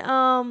 fucking,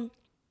 I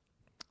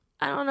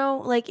don't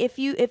know, like if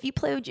you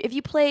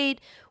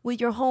played with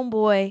your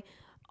homeboy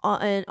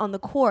on the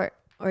court,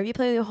 or if you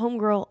play with your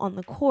homegirl on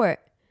the court,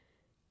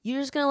 you're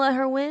just gonna let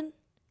her win?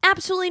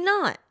 Absolutely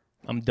not.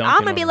 I'm dunking.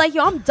 I'm gonna be like,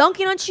 yo, I'm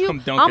dunking on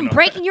you. I'm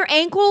breaking your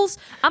ankles.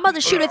 I'm about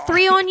to shoot a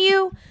 3 on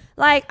you.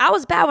 Like, I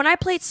was bad when I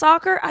played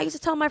soccer. I used to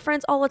tell my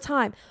friends all the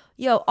time,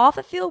 yo, off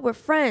the field we're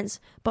friends,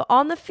 but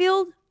on the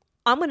field,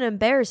 I'm gonna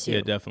embarrass you.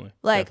 Yeah, definitely.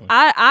 Like,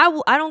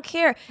 definitely. I don't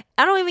care.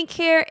 I don't even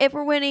care if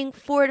we're winning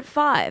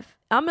 4-5.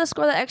 I'm gonna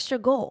score that extra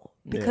goal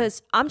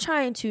because I'm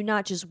trying to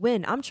not just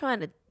win. I'm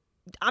trying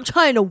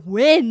to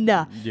win.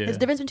 Yeah. There's a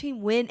difference between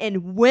win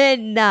and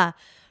win.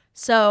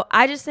 So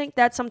I just think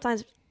that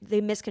sometimes they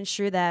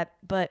misconstrue that,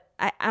 but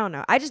I don't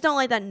know. I just don't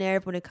like that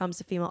narrative when it comes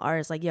to female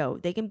artists. Like, yo,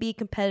 they can be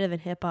competitive in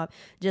hip hop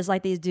just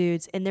like these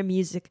dudes in their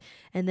music,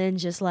 and then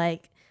just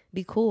like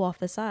be cool off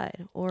the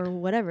side or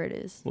whatever it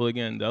is. Well,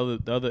 again, the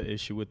other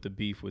issue with the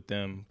beef with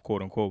them,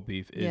 quote unquote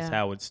beef, is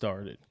how it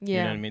started. Yeah.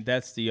 You know what I mean?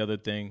 That's the other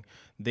thing.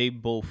 They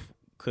both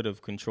could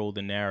have controlled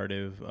the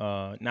narrative.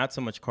 Not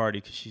so much Cardi,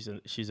 because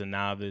she's a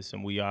novice,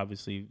 and we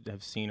obviously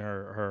have seen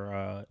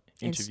her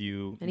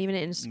interview and even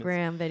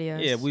Instagram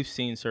videos. Yeah, we've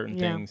seen certain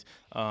things.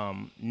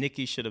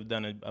 Nicki should have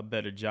done a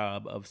better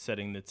job of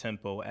setting the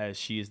tempo, as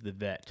she is the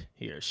vet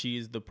here. She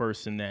is the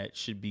person that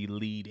should be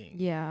leading.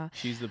 Yeah.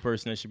 She's the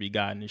person that should be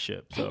guiding the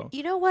ship. So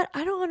you know what?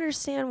 I don't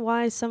understand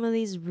why some of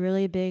these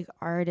really big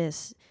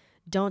artists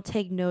don't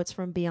take notes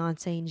from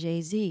Beyonce and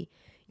Jay-Z.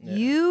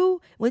 Yeah.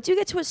 Once you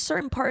get to a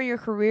certain part of your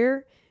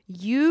career,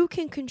 you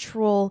can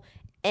control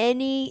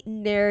any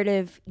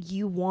narrative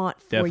you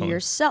want for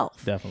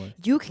yourself. Definitely.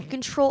 You can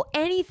control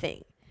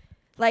anything.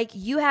 Like,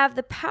 you have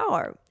the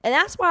power. And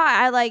that's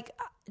why I like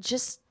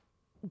just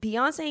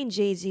Beyonce and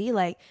Jay-Z,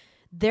 like,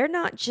 they're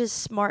not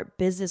just smart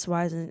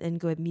business-wise and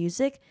good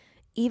music.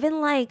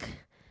 Even like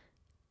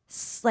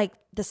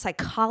the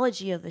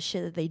psychology of the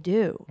shit that they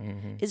do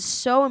is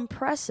so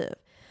impressive.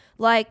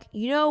 Like,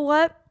 you know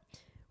what?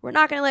 We're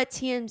not going to let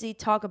TMZ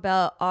talk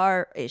about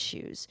our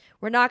issues.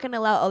 We're not going to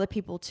allow other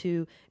people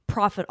to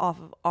profit off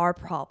of our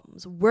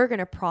problems. We're going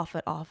to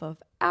profit off of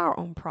our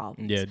own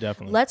problems. Yeah,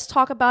 definitely. Let's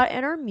talk about it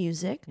in our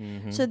music.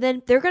 So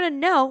then they're going to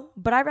know,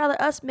 but I'd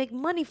rather us make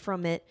money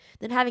from it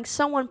than having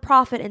someone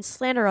profit and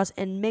slander us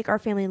and make our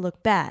family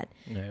look bad.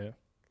 Yeah.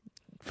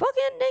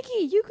 Fucking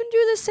Nicki, you can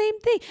do the same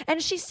thing.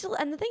 And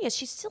the thing is,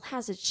 she still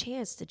has a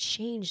chance to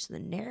change the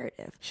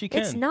narrative. She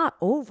can. It's not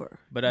over.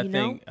 But I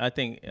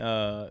think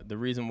the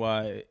reason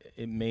why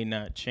it may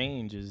not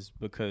change is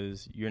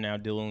because you're now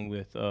dealing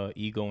with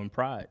ego and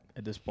pride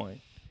at this point.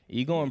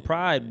 Ego and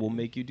pride will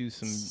make you do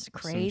some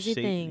crazy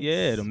things.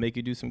 Yeah, it'll make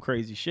you do some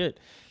crazy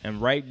shit.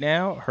 And right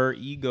now, her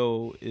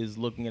ego is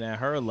looking at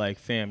her like,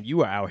 fam,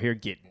 you are out here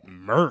getting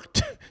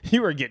murked.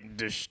 You are getting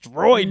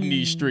destroyed in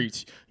these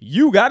streets.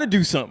 You got to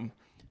do something.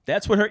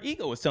 That's what her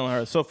ego is telling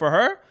her. So for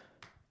her,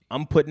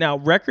 I'm putting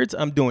out records.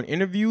 I'm doing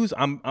interviews.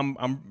 I'm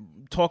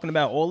talking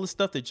about all the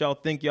stuff that y'all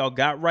think y'all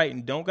got right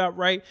and don't got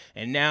right.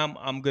 And now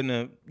I'm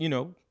gonna,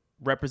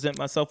 represent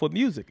myself with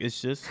music.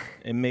 It's just,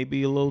 it may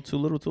be a little too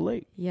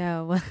late.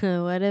 Yeah.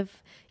 What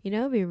if,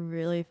 it'd be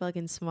really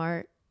fucking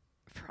smart.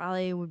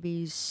 Probably would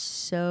be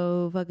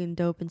so fucking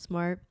dope and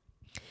smart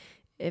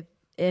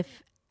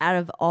if out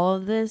of all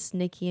of this,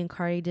 Nicki and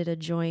Cardi did a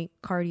joint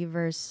Cardi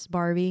versus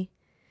Barbie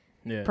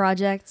Yeah.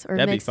 project or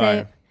That'd be mixtape.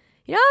 fire.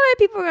 You know how many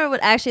people would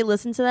actually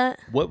listen to that?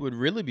 What would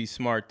really be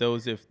smart though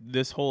is if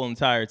this whole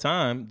entire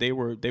time they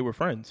were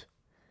friends.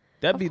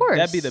 That'd be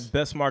the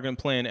best marketing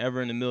plan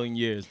ever in a million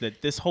years.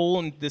 That this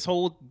whole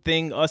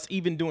thing, us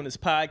even doing this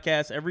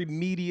podcast, every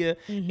media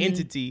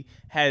entity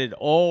had it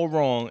all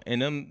wrong,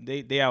 and them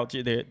they out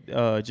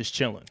there just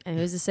chilling. And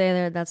who's to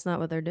say that's not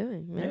what they're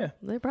doing? Yeah.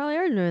 They probably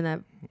are doing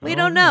that. We I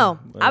don't don't know.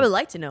 know. I would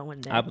like to know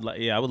one day. I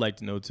would like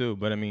to know too.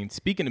 But I mean,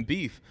 speaking of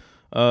beef,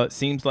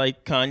 seems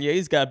like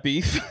Kanye's got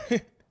beef.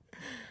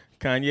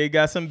 Kanye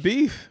got some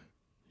beef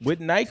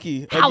with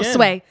Nike. How, again.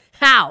 Sway?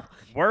 How?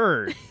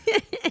 Word.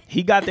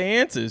 He got the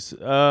answers.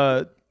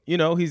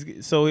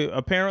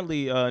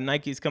 Apparently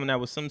Nike's coming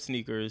out with some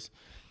sneakers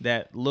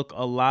that look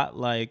a lot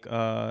like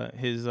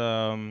his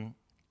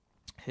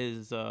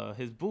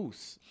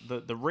boosts,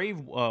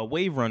 the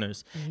Wave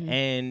Runners,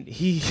 and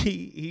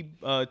he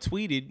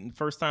tweeted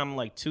first time in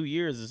like 2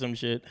 years or some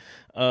shit,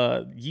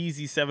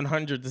 Yeezy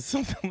 700s or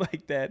something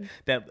like that.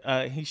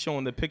 That he's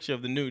showing the picture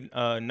of the new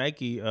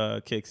Nike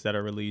kicks that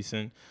are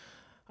releasing.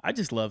 I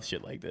just love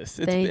shit like this.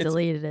 They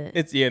deleted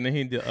it. And then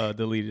he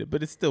deleted it,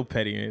 but it's still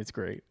petty and it's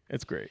great.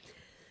 It's great.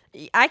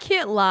 I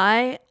can't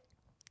lie.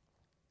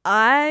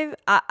 I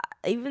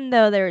even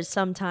though there was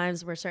some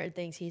times where certain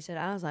things he said,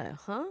 I was like,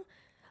 huh?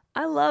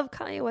 I love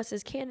Kanye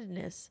West's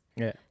candidness.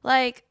 Yeah.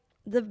 Like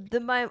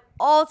my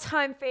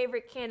all-time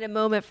favorite candid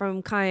moment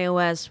from Kanye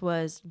West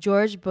was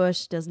George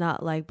Bush does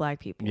not like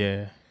black people.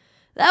 Yeah.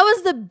 That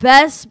was the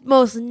best,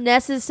 most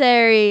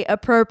necessary,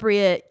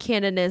 appropriate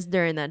candidness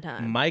during that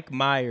time. Mike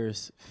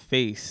Myers'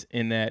 face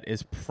in that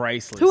is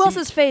priceless. Who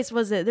else's face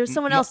was it? There's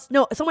someone else.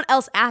 No, someone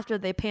else after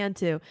they panned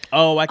to.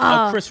 Oh,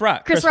 Chris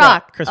Rock. Chris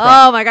Rock.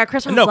 Oh my God,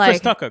 Chris Rock. No, was Chris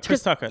like, Tucker.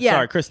 Chris Tucker. Yeah.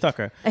 Sorry, Chris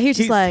Tucker. And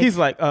he's like, he's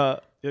like,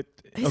 did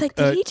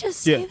he just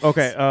say this?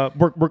 Okay,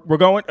 we're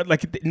going.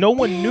 Like, no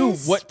one knew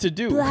what to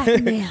do. Black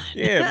man.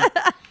 Yeah.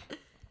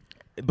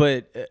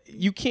 But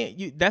you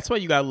can't. That's why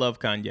you gotta love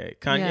Kanye.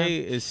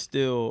 Kanye is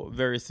still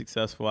very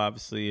successful,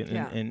 obviously,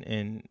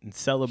 and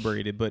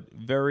celebrated, but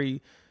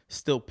very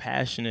still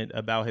passionate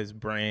about his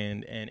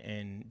brand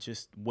and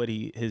just what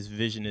his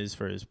vision is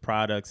for his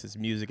products, his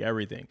music,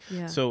 everything.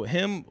 Yeah. So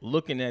him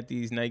looking at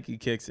these Nike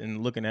kicks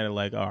and looking at it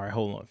like, all right,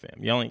 hold on,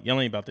 fam, y'all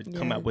ain't about to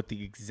come out with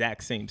the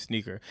exact same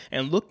sneaker,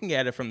 and looking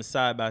at it from the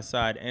side by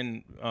side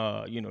and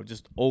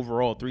just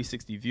overall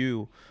 360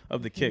 view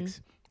of the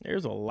kicks.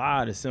 There's a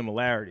lot of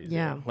similarities.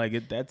 Yeah. There.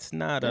 Like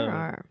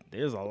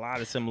there's a lot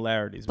of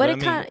similarities. But I it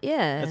mean, kind of,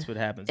 that's what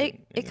happens.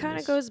 It kind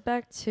of goes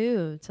back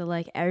to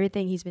like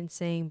everything he's been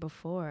saying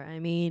before. I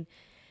mean,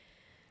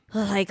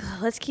 like,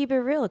 let's keep it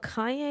real.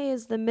 Kanye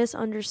is the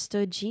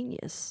misunderstood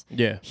genius.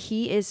 Yeah.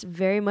 He is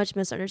very much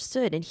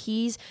misunderstood. And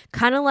he's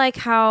kind of like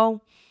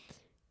how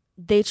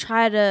they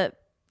try to,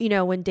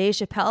 when Dave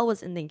Chappelle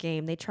was in the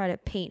game, they try to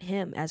paint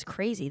him as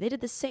crazy. They did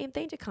the same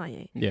thing to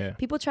Kanye. Yeah.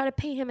 People try to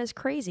paint him as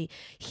crazy.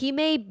 He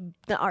may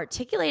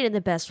articulate it in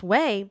the best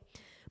way,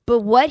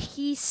 but what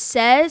he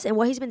says and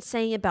what he's been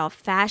saying about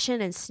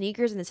fashion and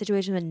sneakers and the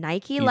situation with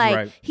Nike, he's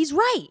right. He's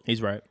right.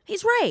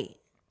 He's right.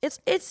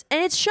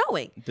 It's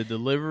showing. The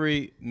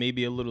delivery may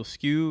be a little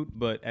skewed,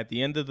 but at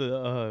the end of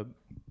the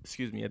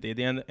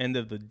end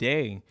of the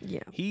day,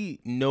 he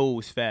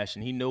knows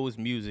fashion, he knows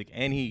music,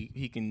 and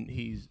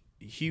he's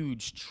a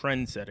huge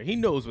trendsetter. He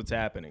knows what's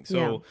happening.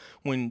 So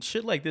when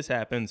shit like this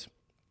happens,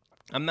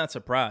 I'm not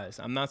surprised.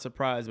 I'm not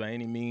surprised by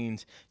any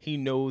means. He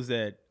knows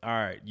that, all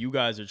right, you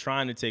guys are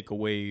trying to take a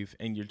wave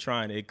and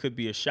it could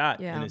be a shot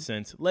in a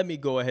sense. Let me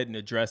go ahead and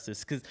address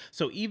this.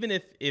 So even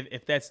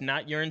if that's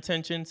not your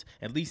intentions,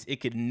 at least it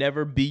could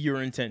never be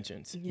your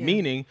intentions. Yeah.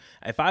 Meaning,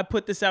 if I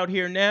put this out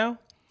here now,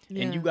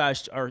 and you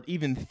guys are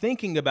even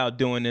thinking about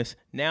doing this,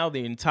 now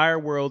the entire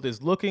world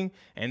is looking,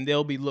 and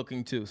they'll be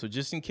looking too. So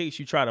just in case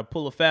you try to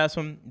pull a fast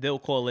one, they'll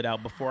call it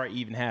out before I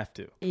even have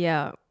to.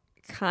 Yeah.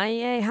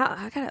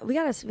 Kanye, we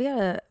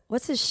gotta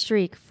what's his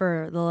streak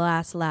for the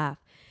last laugh?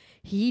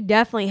 He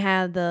definitely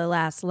had the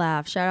last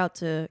laugh. Shout out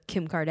to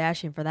Kim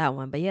Kardashian for that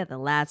one. But yeah, the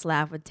last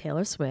laugh with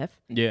Taylor Swift.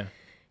 Yeah.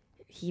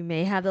 He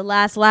may have the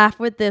last laugh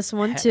with this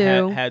one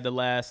too. Had the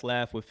last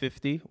laugh with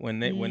 50 when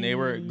they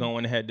were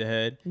going head to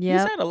head.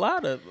 Yeah, he's had a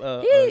lot of.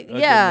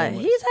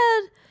 He's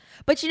had.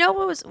 But you know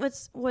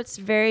what's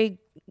very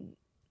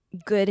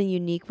good and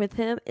unique with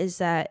him is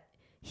that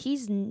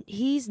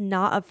he's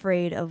not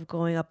afraid of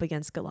going up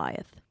against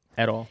Goliath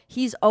at all.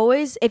 He's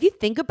always, if you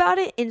think about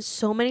it, in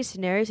so many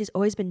scenarios, he's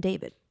always been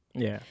David.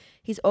 Yeah.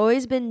 He's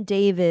always been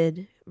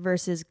David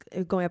versus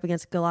going up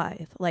against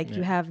Goliath. Like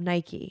you have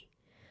Nike,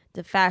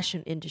 the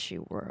fashion industry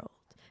world,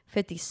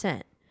 50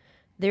 Cent.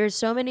 There's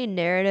so many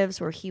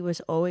narratives where he was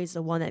always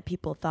the one that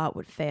people thought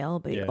would fail,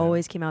 but he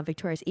always came out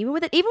victorious. Even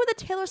with the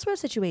Taylor Swift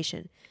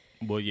situation.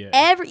 Well,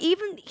 yeah.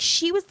 Even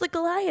she was the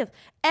Goliath.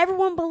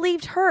 Everyone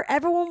believed her.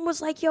 Everyone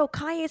was like, yo,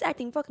 Kanye's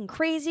acting fucking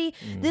crazy.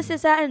 This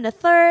is that and the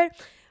third.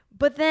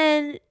 But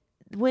then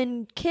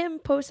when Kim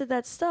posted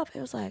that stuff,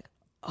 it was like,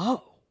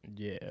 oh.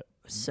 Yeah.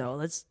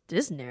 So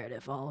this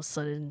narrative all of a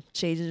sudden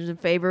changes in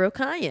favor of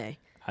Kanye.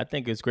 I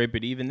think it's great,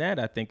 but even that,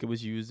 I think it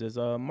was used as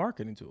a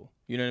marketing tool.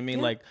 You know what I mean?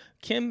 Yeah. Like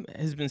Kim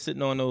has been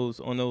sitting on those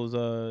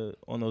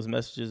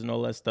messages and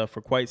all that stuff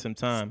for quite some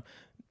time.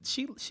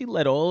 She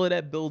let all of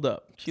that build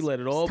up. She let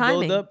it all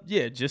timing. build up.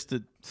 Yeah, just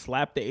to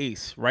slap the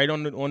ace right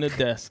on the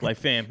desk. Like,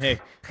 fam,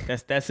 hey,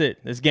 that's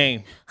it. This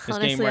game. This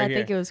Honestly, game right I here.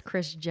 think it was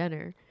Kris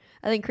Jenner.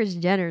 I think Kris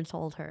Jenner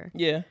told her.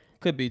 Yeah,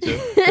 could be too.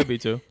 Could be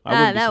too.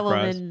 I wouldn't be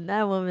surprised.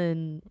 That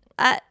woman.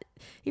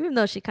 Even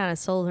though she kind of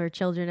sold her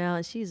children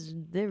out,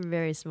 they're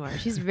very smart.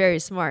 She's very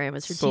smart and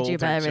was strategic Sold her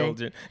about everything.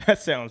 children.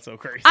 That sounds so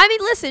crazy. I mean,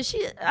 listen,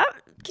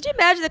 could you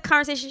imagine the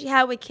conversation she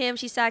had with Kim?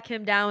 She sat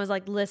Kim down and was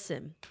like,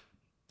 listen,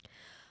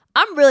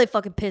 I'm really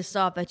fucking pissed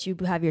off that you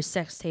have your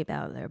sex tape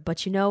out there.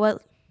 But you know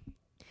what?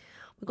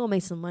 We're going to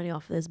make some money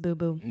off of this,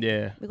 boo-boo.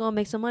 Yeah. We're going to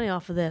make some money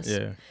off of this.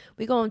 Yeah.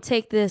 We're going to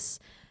take this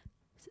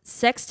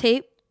sex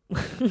tape.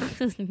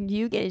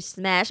 You get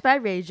smashed by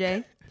Ray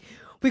J.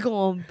 We're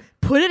going to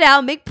put it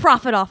out, make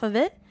profit off of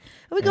it.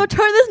 And we're going to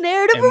turn this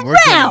narrative and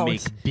around. We're going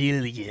to make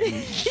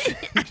billions.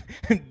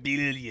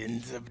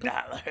 Billions of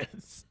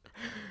dollars.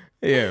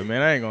 Yeah,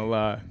 man, I ain't going to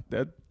lie.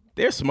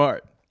 They're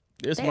smart.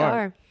 They're They smart.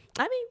 are.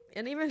 I mean,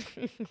 and even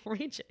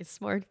Ray J's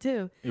smart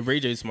too. Ray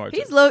J's smart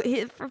He's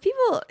too. for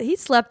people. He's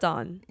slept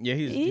on. Yeah,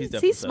 he's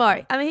definitely he's smart.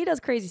 slept on. I mean, he does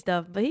crazy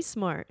stuff, but he's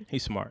smart.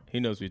 He's smart. He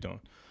knows what he's doing.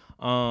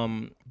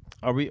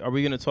 Are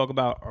we gonna talk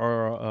about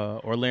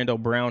our Orlando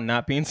Brown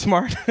not being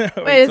smart?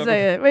 Wait a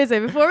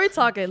second. Before we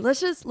talk it,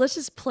 let's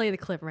just play the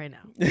clip right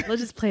now.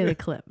 Let's just play the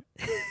clip.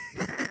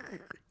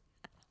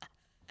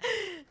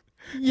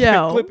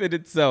 Yo, The clip in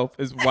itself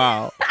is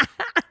wild.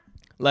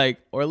 Like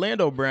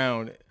Orlando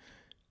Brown,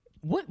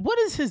 what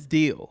is his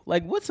deal?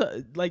 Like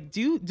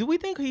do we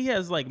think he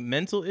has like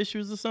mental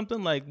issues or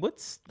something? Like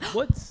what's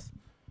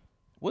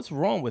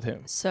wrong with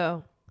him?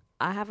 So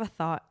I have a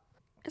thought.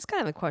 It's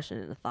kind of a question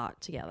and a thought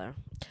together.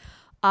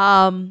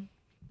 So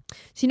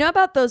you know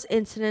about those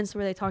incidents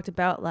where they talked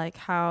about like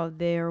how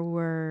there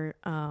were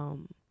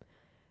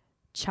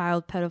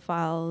child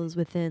pedophiles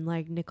within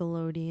like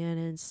Nickelodeon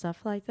and stuff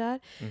like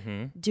that?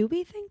 Mm-hmm. Do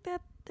we think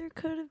that there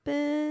could have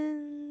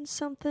been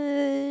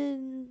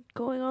something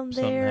going on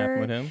Something there?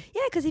 happened with him?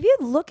 Yeah, because if you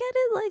look at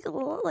it,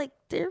 like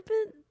there have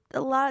been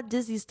a lot of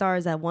Disney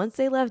stars that once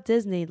they left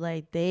Disney,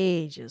 like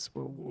they just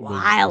were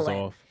wild.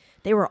 off.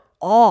 They were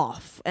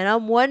off. And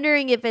I'm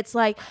wondering if it's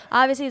like,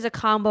 obviously it's a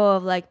combo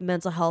of like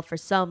mental health for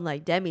some,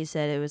 like Demi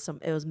said, it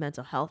was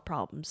mental health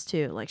problems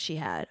too. Like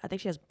I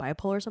think she has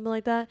bipolar or something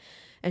like that.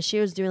 And she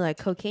was doing like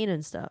cocaine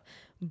and stuff.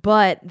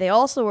 But they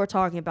also were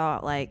talking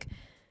about like,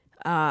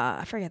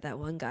 I forget that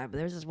one guy, but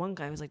there was this one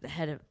guy who was like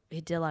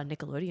he did a lot of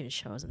Nickelodeon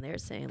shows, and they were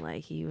saying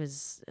like he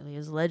was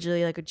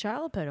allegedly like a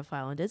child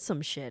pedophile and did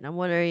some shit. And I'm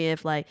wondering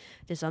if like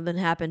did something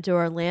happen to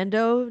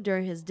Orlando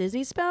during his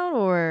Disney spout,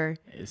 or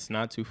It's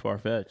not too far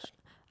fetched.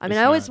 I mean,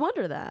 I always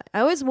wonder that. I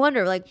always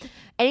wonder, like,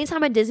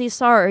 anytime a Disney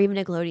star or even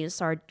Nickelodeon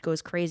star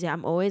goes crazy,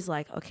 I'm always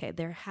like, okay,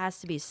 there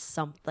has to be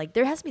something.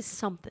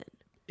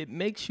 It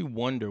makes you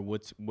wonder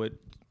what's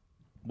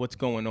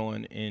going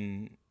on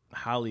in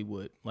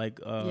Hollywood. Like,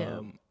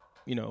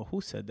 you know, who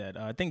said that?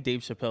 I think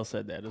Dave Chappelle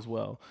said that as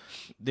well.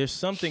 There's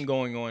something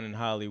going on in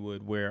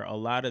Hollywood where a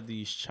lot of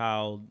these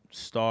child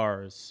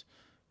stars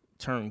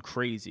turn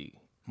crazy.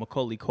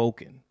 Macaulay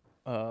Culkin.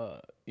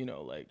 You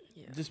know, like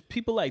just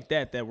people like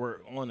that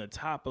were on the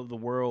top of the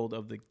world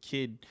of the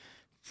kid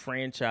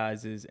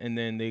franchises, and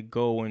then they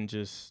go and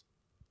just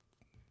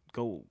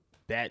go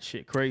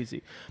batshit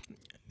crazy.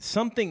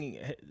 Something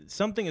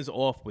is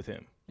off with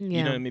him. Yeah.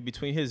 You know what I mean?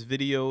 Between his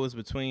videos,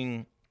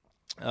 between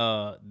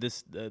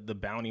the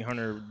bounty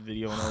hunter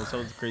video and all this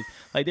other crazy.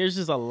 Like there's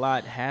just a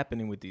lot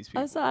happening with these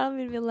people. I'm sorry, I don't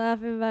mean to be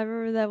laughing, but I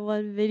remember that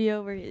one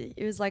video where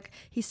it was like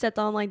he stepped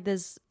on like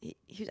this.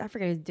 I forget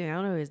what he was doing. I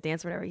don't know, he was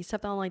dancing or whatever. He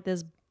stepped on like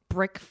this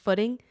brick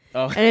footing,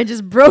 and it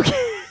just broke. He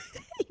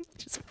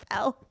just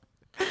fell.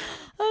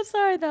 I'm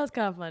sorry, that was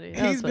kind of funny.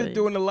 He's been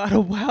doing a lot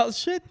of wild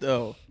shit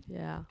though.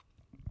 Yeah,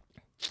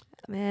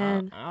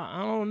 man.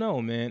 I don't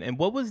know, man. And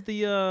what was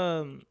the?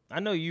 I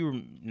know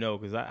you know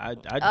because I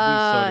we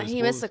saw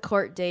he missed a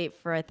court date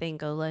for I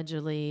think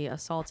allegedly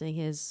assaulting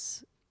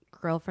his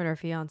girlfriend or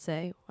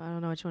fiance. I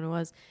don't know which one it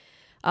was.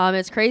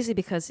 It's crazy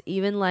because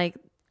even like,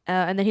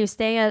 and then he was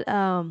staying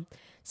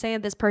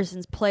at this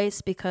person's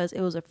place because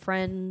it was a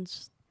friend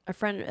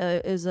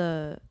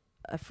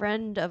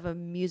of a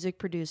music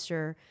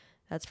producer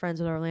that's friends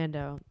with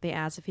Orlando. They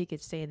asked if he could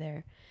stay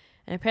there.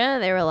 And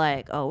apparently they were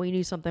like, oh, we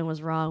knew something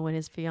was wrong when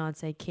his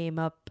fiance came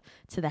up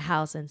to the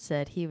house and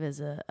said he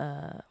was oh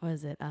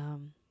my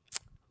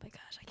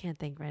gosh, I can't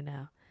think right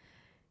now.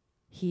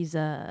 He's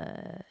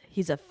a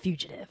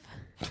fugitive.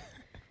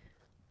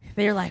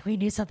 They were like, we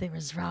knew something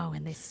was wrong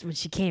when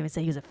she came and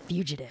said he was a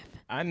fugitive.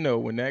 I know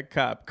when that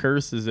cop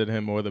curses at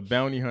him or the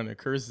bounty hunter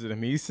curses at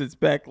him, he sits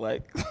back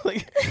like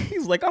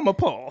he's like, I'm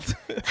appalled.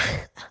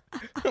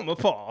 I'm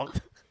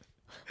appalled.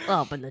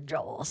 Open the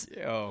drawers.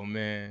 Oh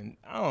man,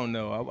 I don't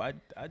know.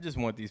 I just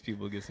want these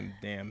people to get some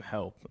damn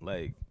help.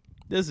 Like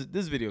this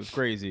video is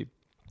crazy.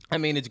 I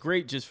mean, it's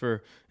great just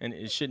for, and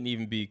it shouldn't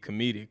even be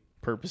comedic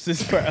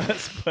purposes for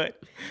us,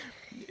 but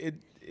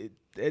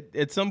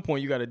at some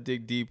point you got to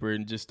dig deeper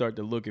and just start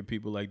to look at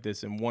people like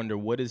this and wonder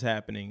what is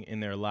happening in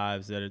their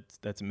lives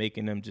that's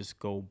making them just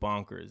go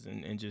bonkers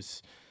and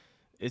just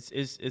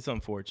it's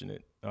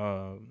unfortunate.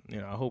 I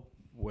hope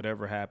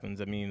whatever happens.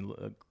 I mean,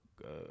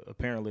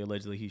 apparently,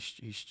 allegedly,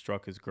 he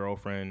struck his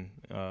girlfriend.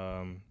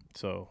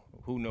 So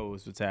who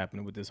knows what's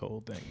happening with this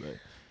whole thing? But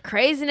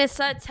craziness,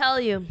 I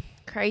tell you,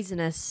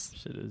 craziness.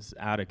 Shit is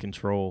out of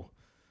control.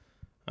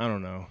 I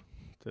don't know.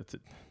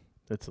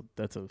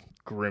 That's a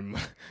grim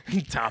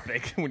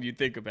topic when you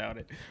think about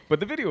it. But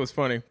the video was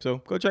funny, so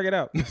go check it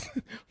out.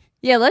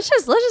 Yeah, let's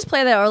just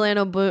play that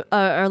Orlando Bloom.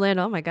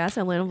 Oh my God, I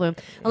said Orlando Bloom.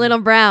 Orlando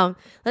Brown.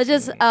 Let's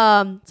just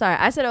sorry,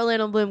 I said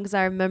Orlando Bloom because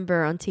I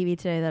remember on TV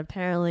today that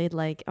apparently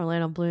like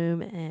Orlando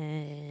Bloom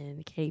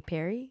and Katy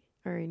Perry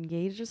are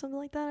engaged or something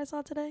like that. I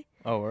saw today.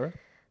 Oh, were?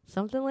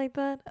 Something like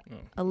that.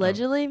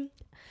 Allegedly.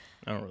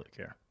 I don't really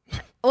care.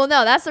 Well,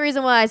 no, that's the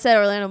reason why I said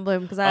Orlando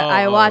Bloom because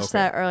I watched okay.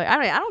 that earlier.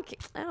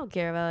 I don't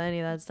care about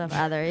any of that stuff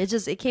either.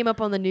 It came up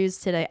on the news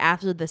today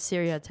after the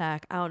Syria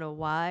attack. I don't know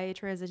why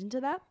it transitioned to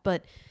that,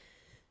 but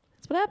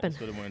that's what happened.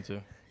 That's what it went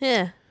to.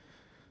 Yeah.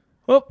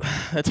 Well,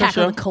 that's our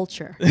show. Tackle the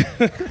culture.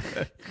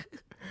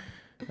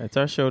 That's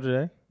our show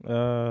today.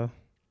 Yeah,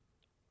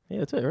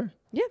 that's it, right?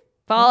 Yeah.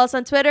 Follow us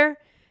on Twitter,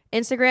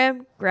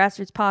 Instagram,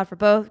 Grassroots Pod for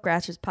both,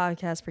 Grassroots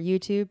Podcast for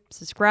YouTube.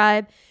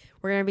 Subscribe.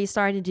 We're going to be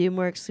starting to do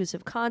more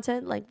exclusive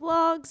content like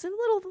vlogs and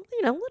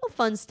little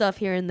fun stuff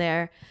here and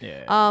there.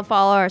 Yeah.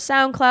 Follow our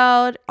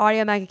SoundCloud,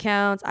 Audio Mac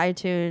accounts,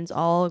 iTunes,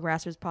 all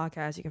Grassroots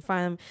Podcasts. You can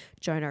find them.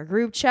 Join our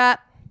group chat.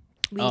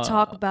 We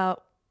talk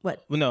about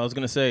what? Well, no, I was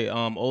going to say,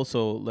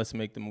 also, let's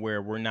make them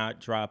aware we're not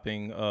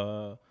dropping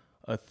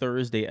a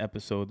Thursday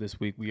episode this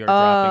week. We are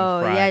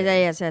dropping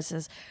Friday.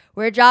 Yes.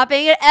 We're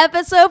dropping an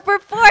episode for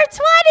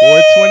 420.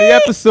 420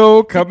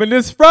 episode coming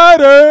this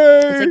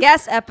Friday. It's a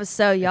guest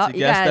episode, y'all. It's a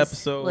you guest guys,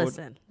 episode.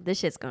 listen, this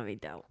shit's gonna be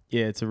dope.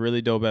 Yeah, it's a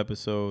really dope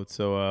episode.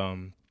 So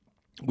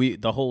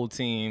the whole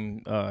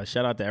team,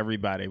 shout out to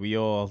everybody. We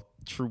all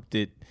trooped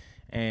it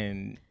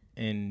and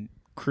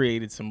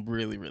created some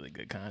really, really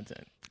good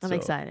content. I'm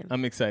excited.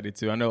 I'm excited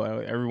too. I know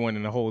everyone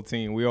in the whole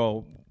team, we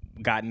all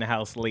got in the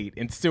house late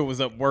and still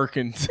was up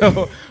working.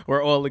 So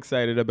we're all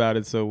excited about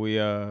it. So we,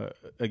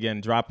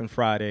 again, dropping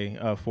Friday,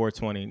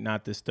 420,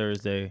 not this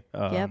Thursday.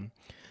 Yep.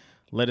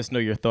 Let us know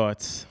your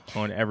thoughts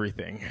on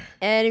everything.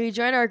 And if you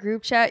join our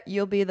group chat,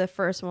 you'll be the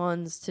first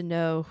ones to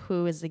know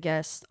who is the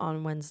guest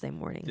on Wednesday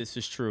morning. This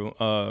is true.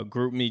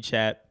 Group me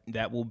chat,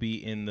 that will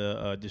be in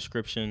the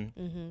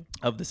description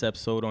of this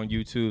episode on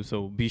YouTube.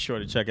 So be sure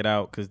to check it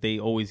out because they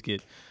always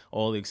get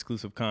all the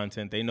exclusive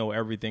content. They know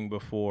everything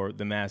before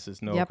the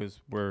masses know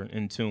because we're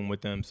in tune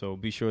with them. So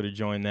be sure to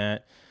join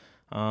that.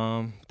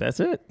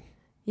 That's it.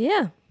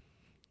 Yeah.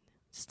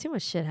 It's too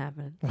much shit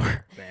happening.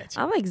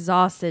 I'm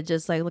exhausted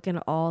just like looking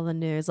at all the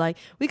news. Like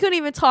we couldn't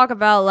even talk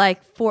about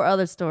like 4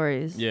 other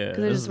stories. Yeah.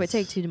 Because it just would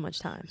take too much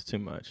time. It's too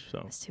much.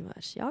 So it's too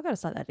much. Y'all gotta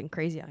stop acting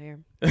crazy out here.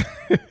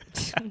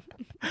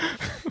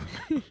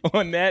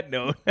 On that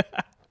note,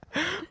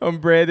 I'm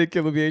Brandon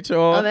Killer BH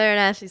Hall. I'm Aaron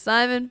Ashley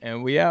Simon.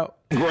 And we out.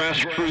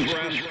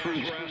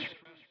 Grassroots.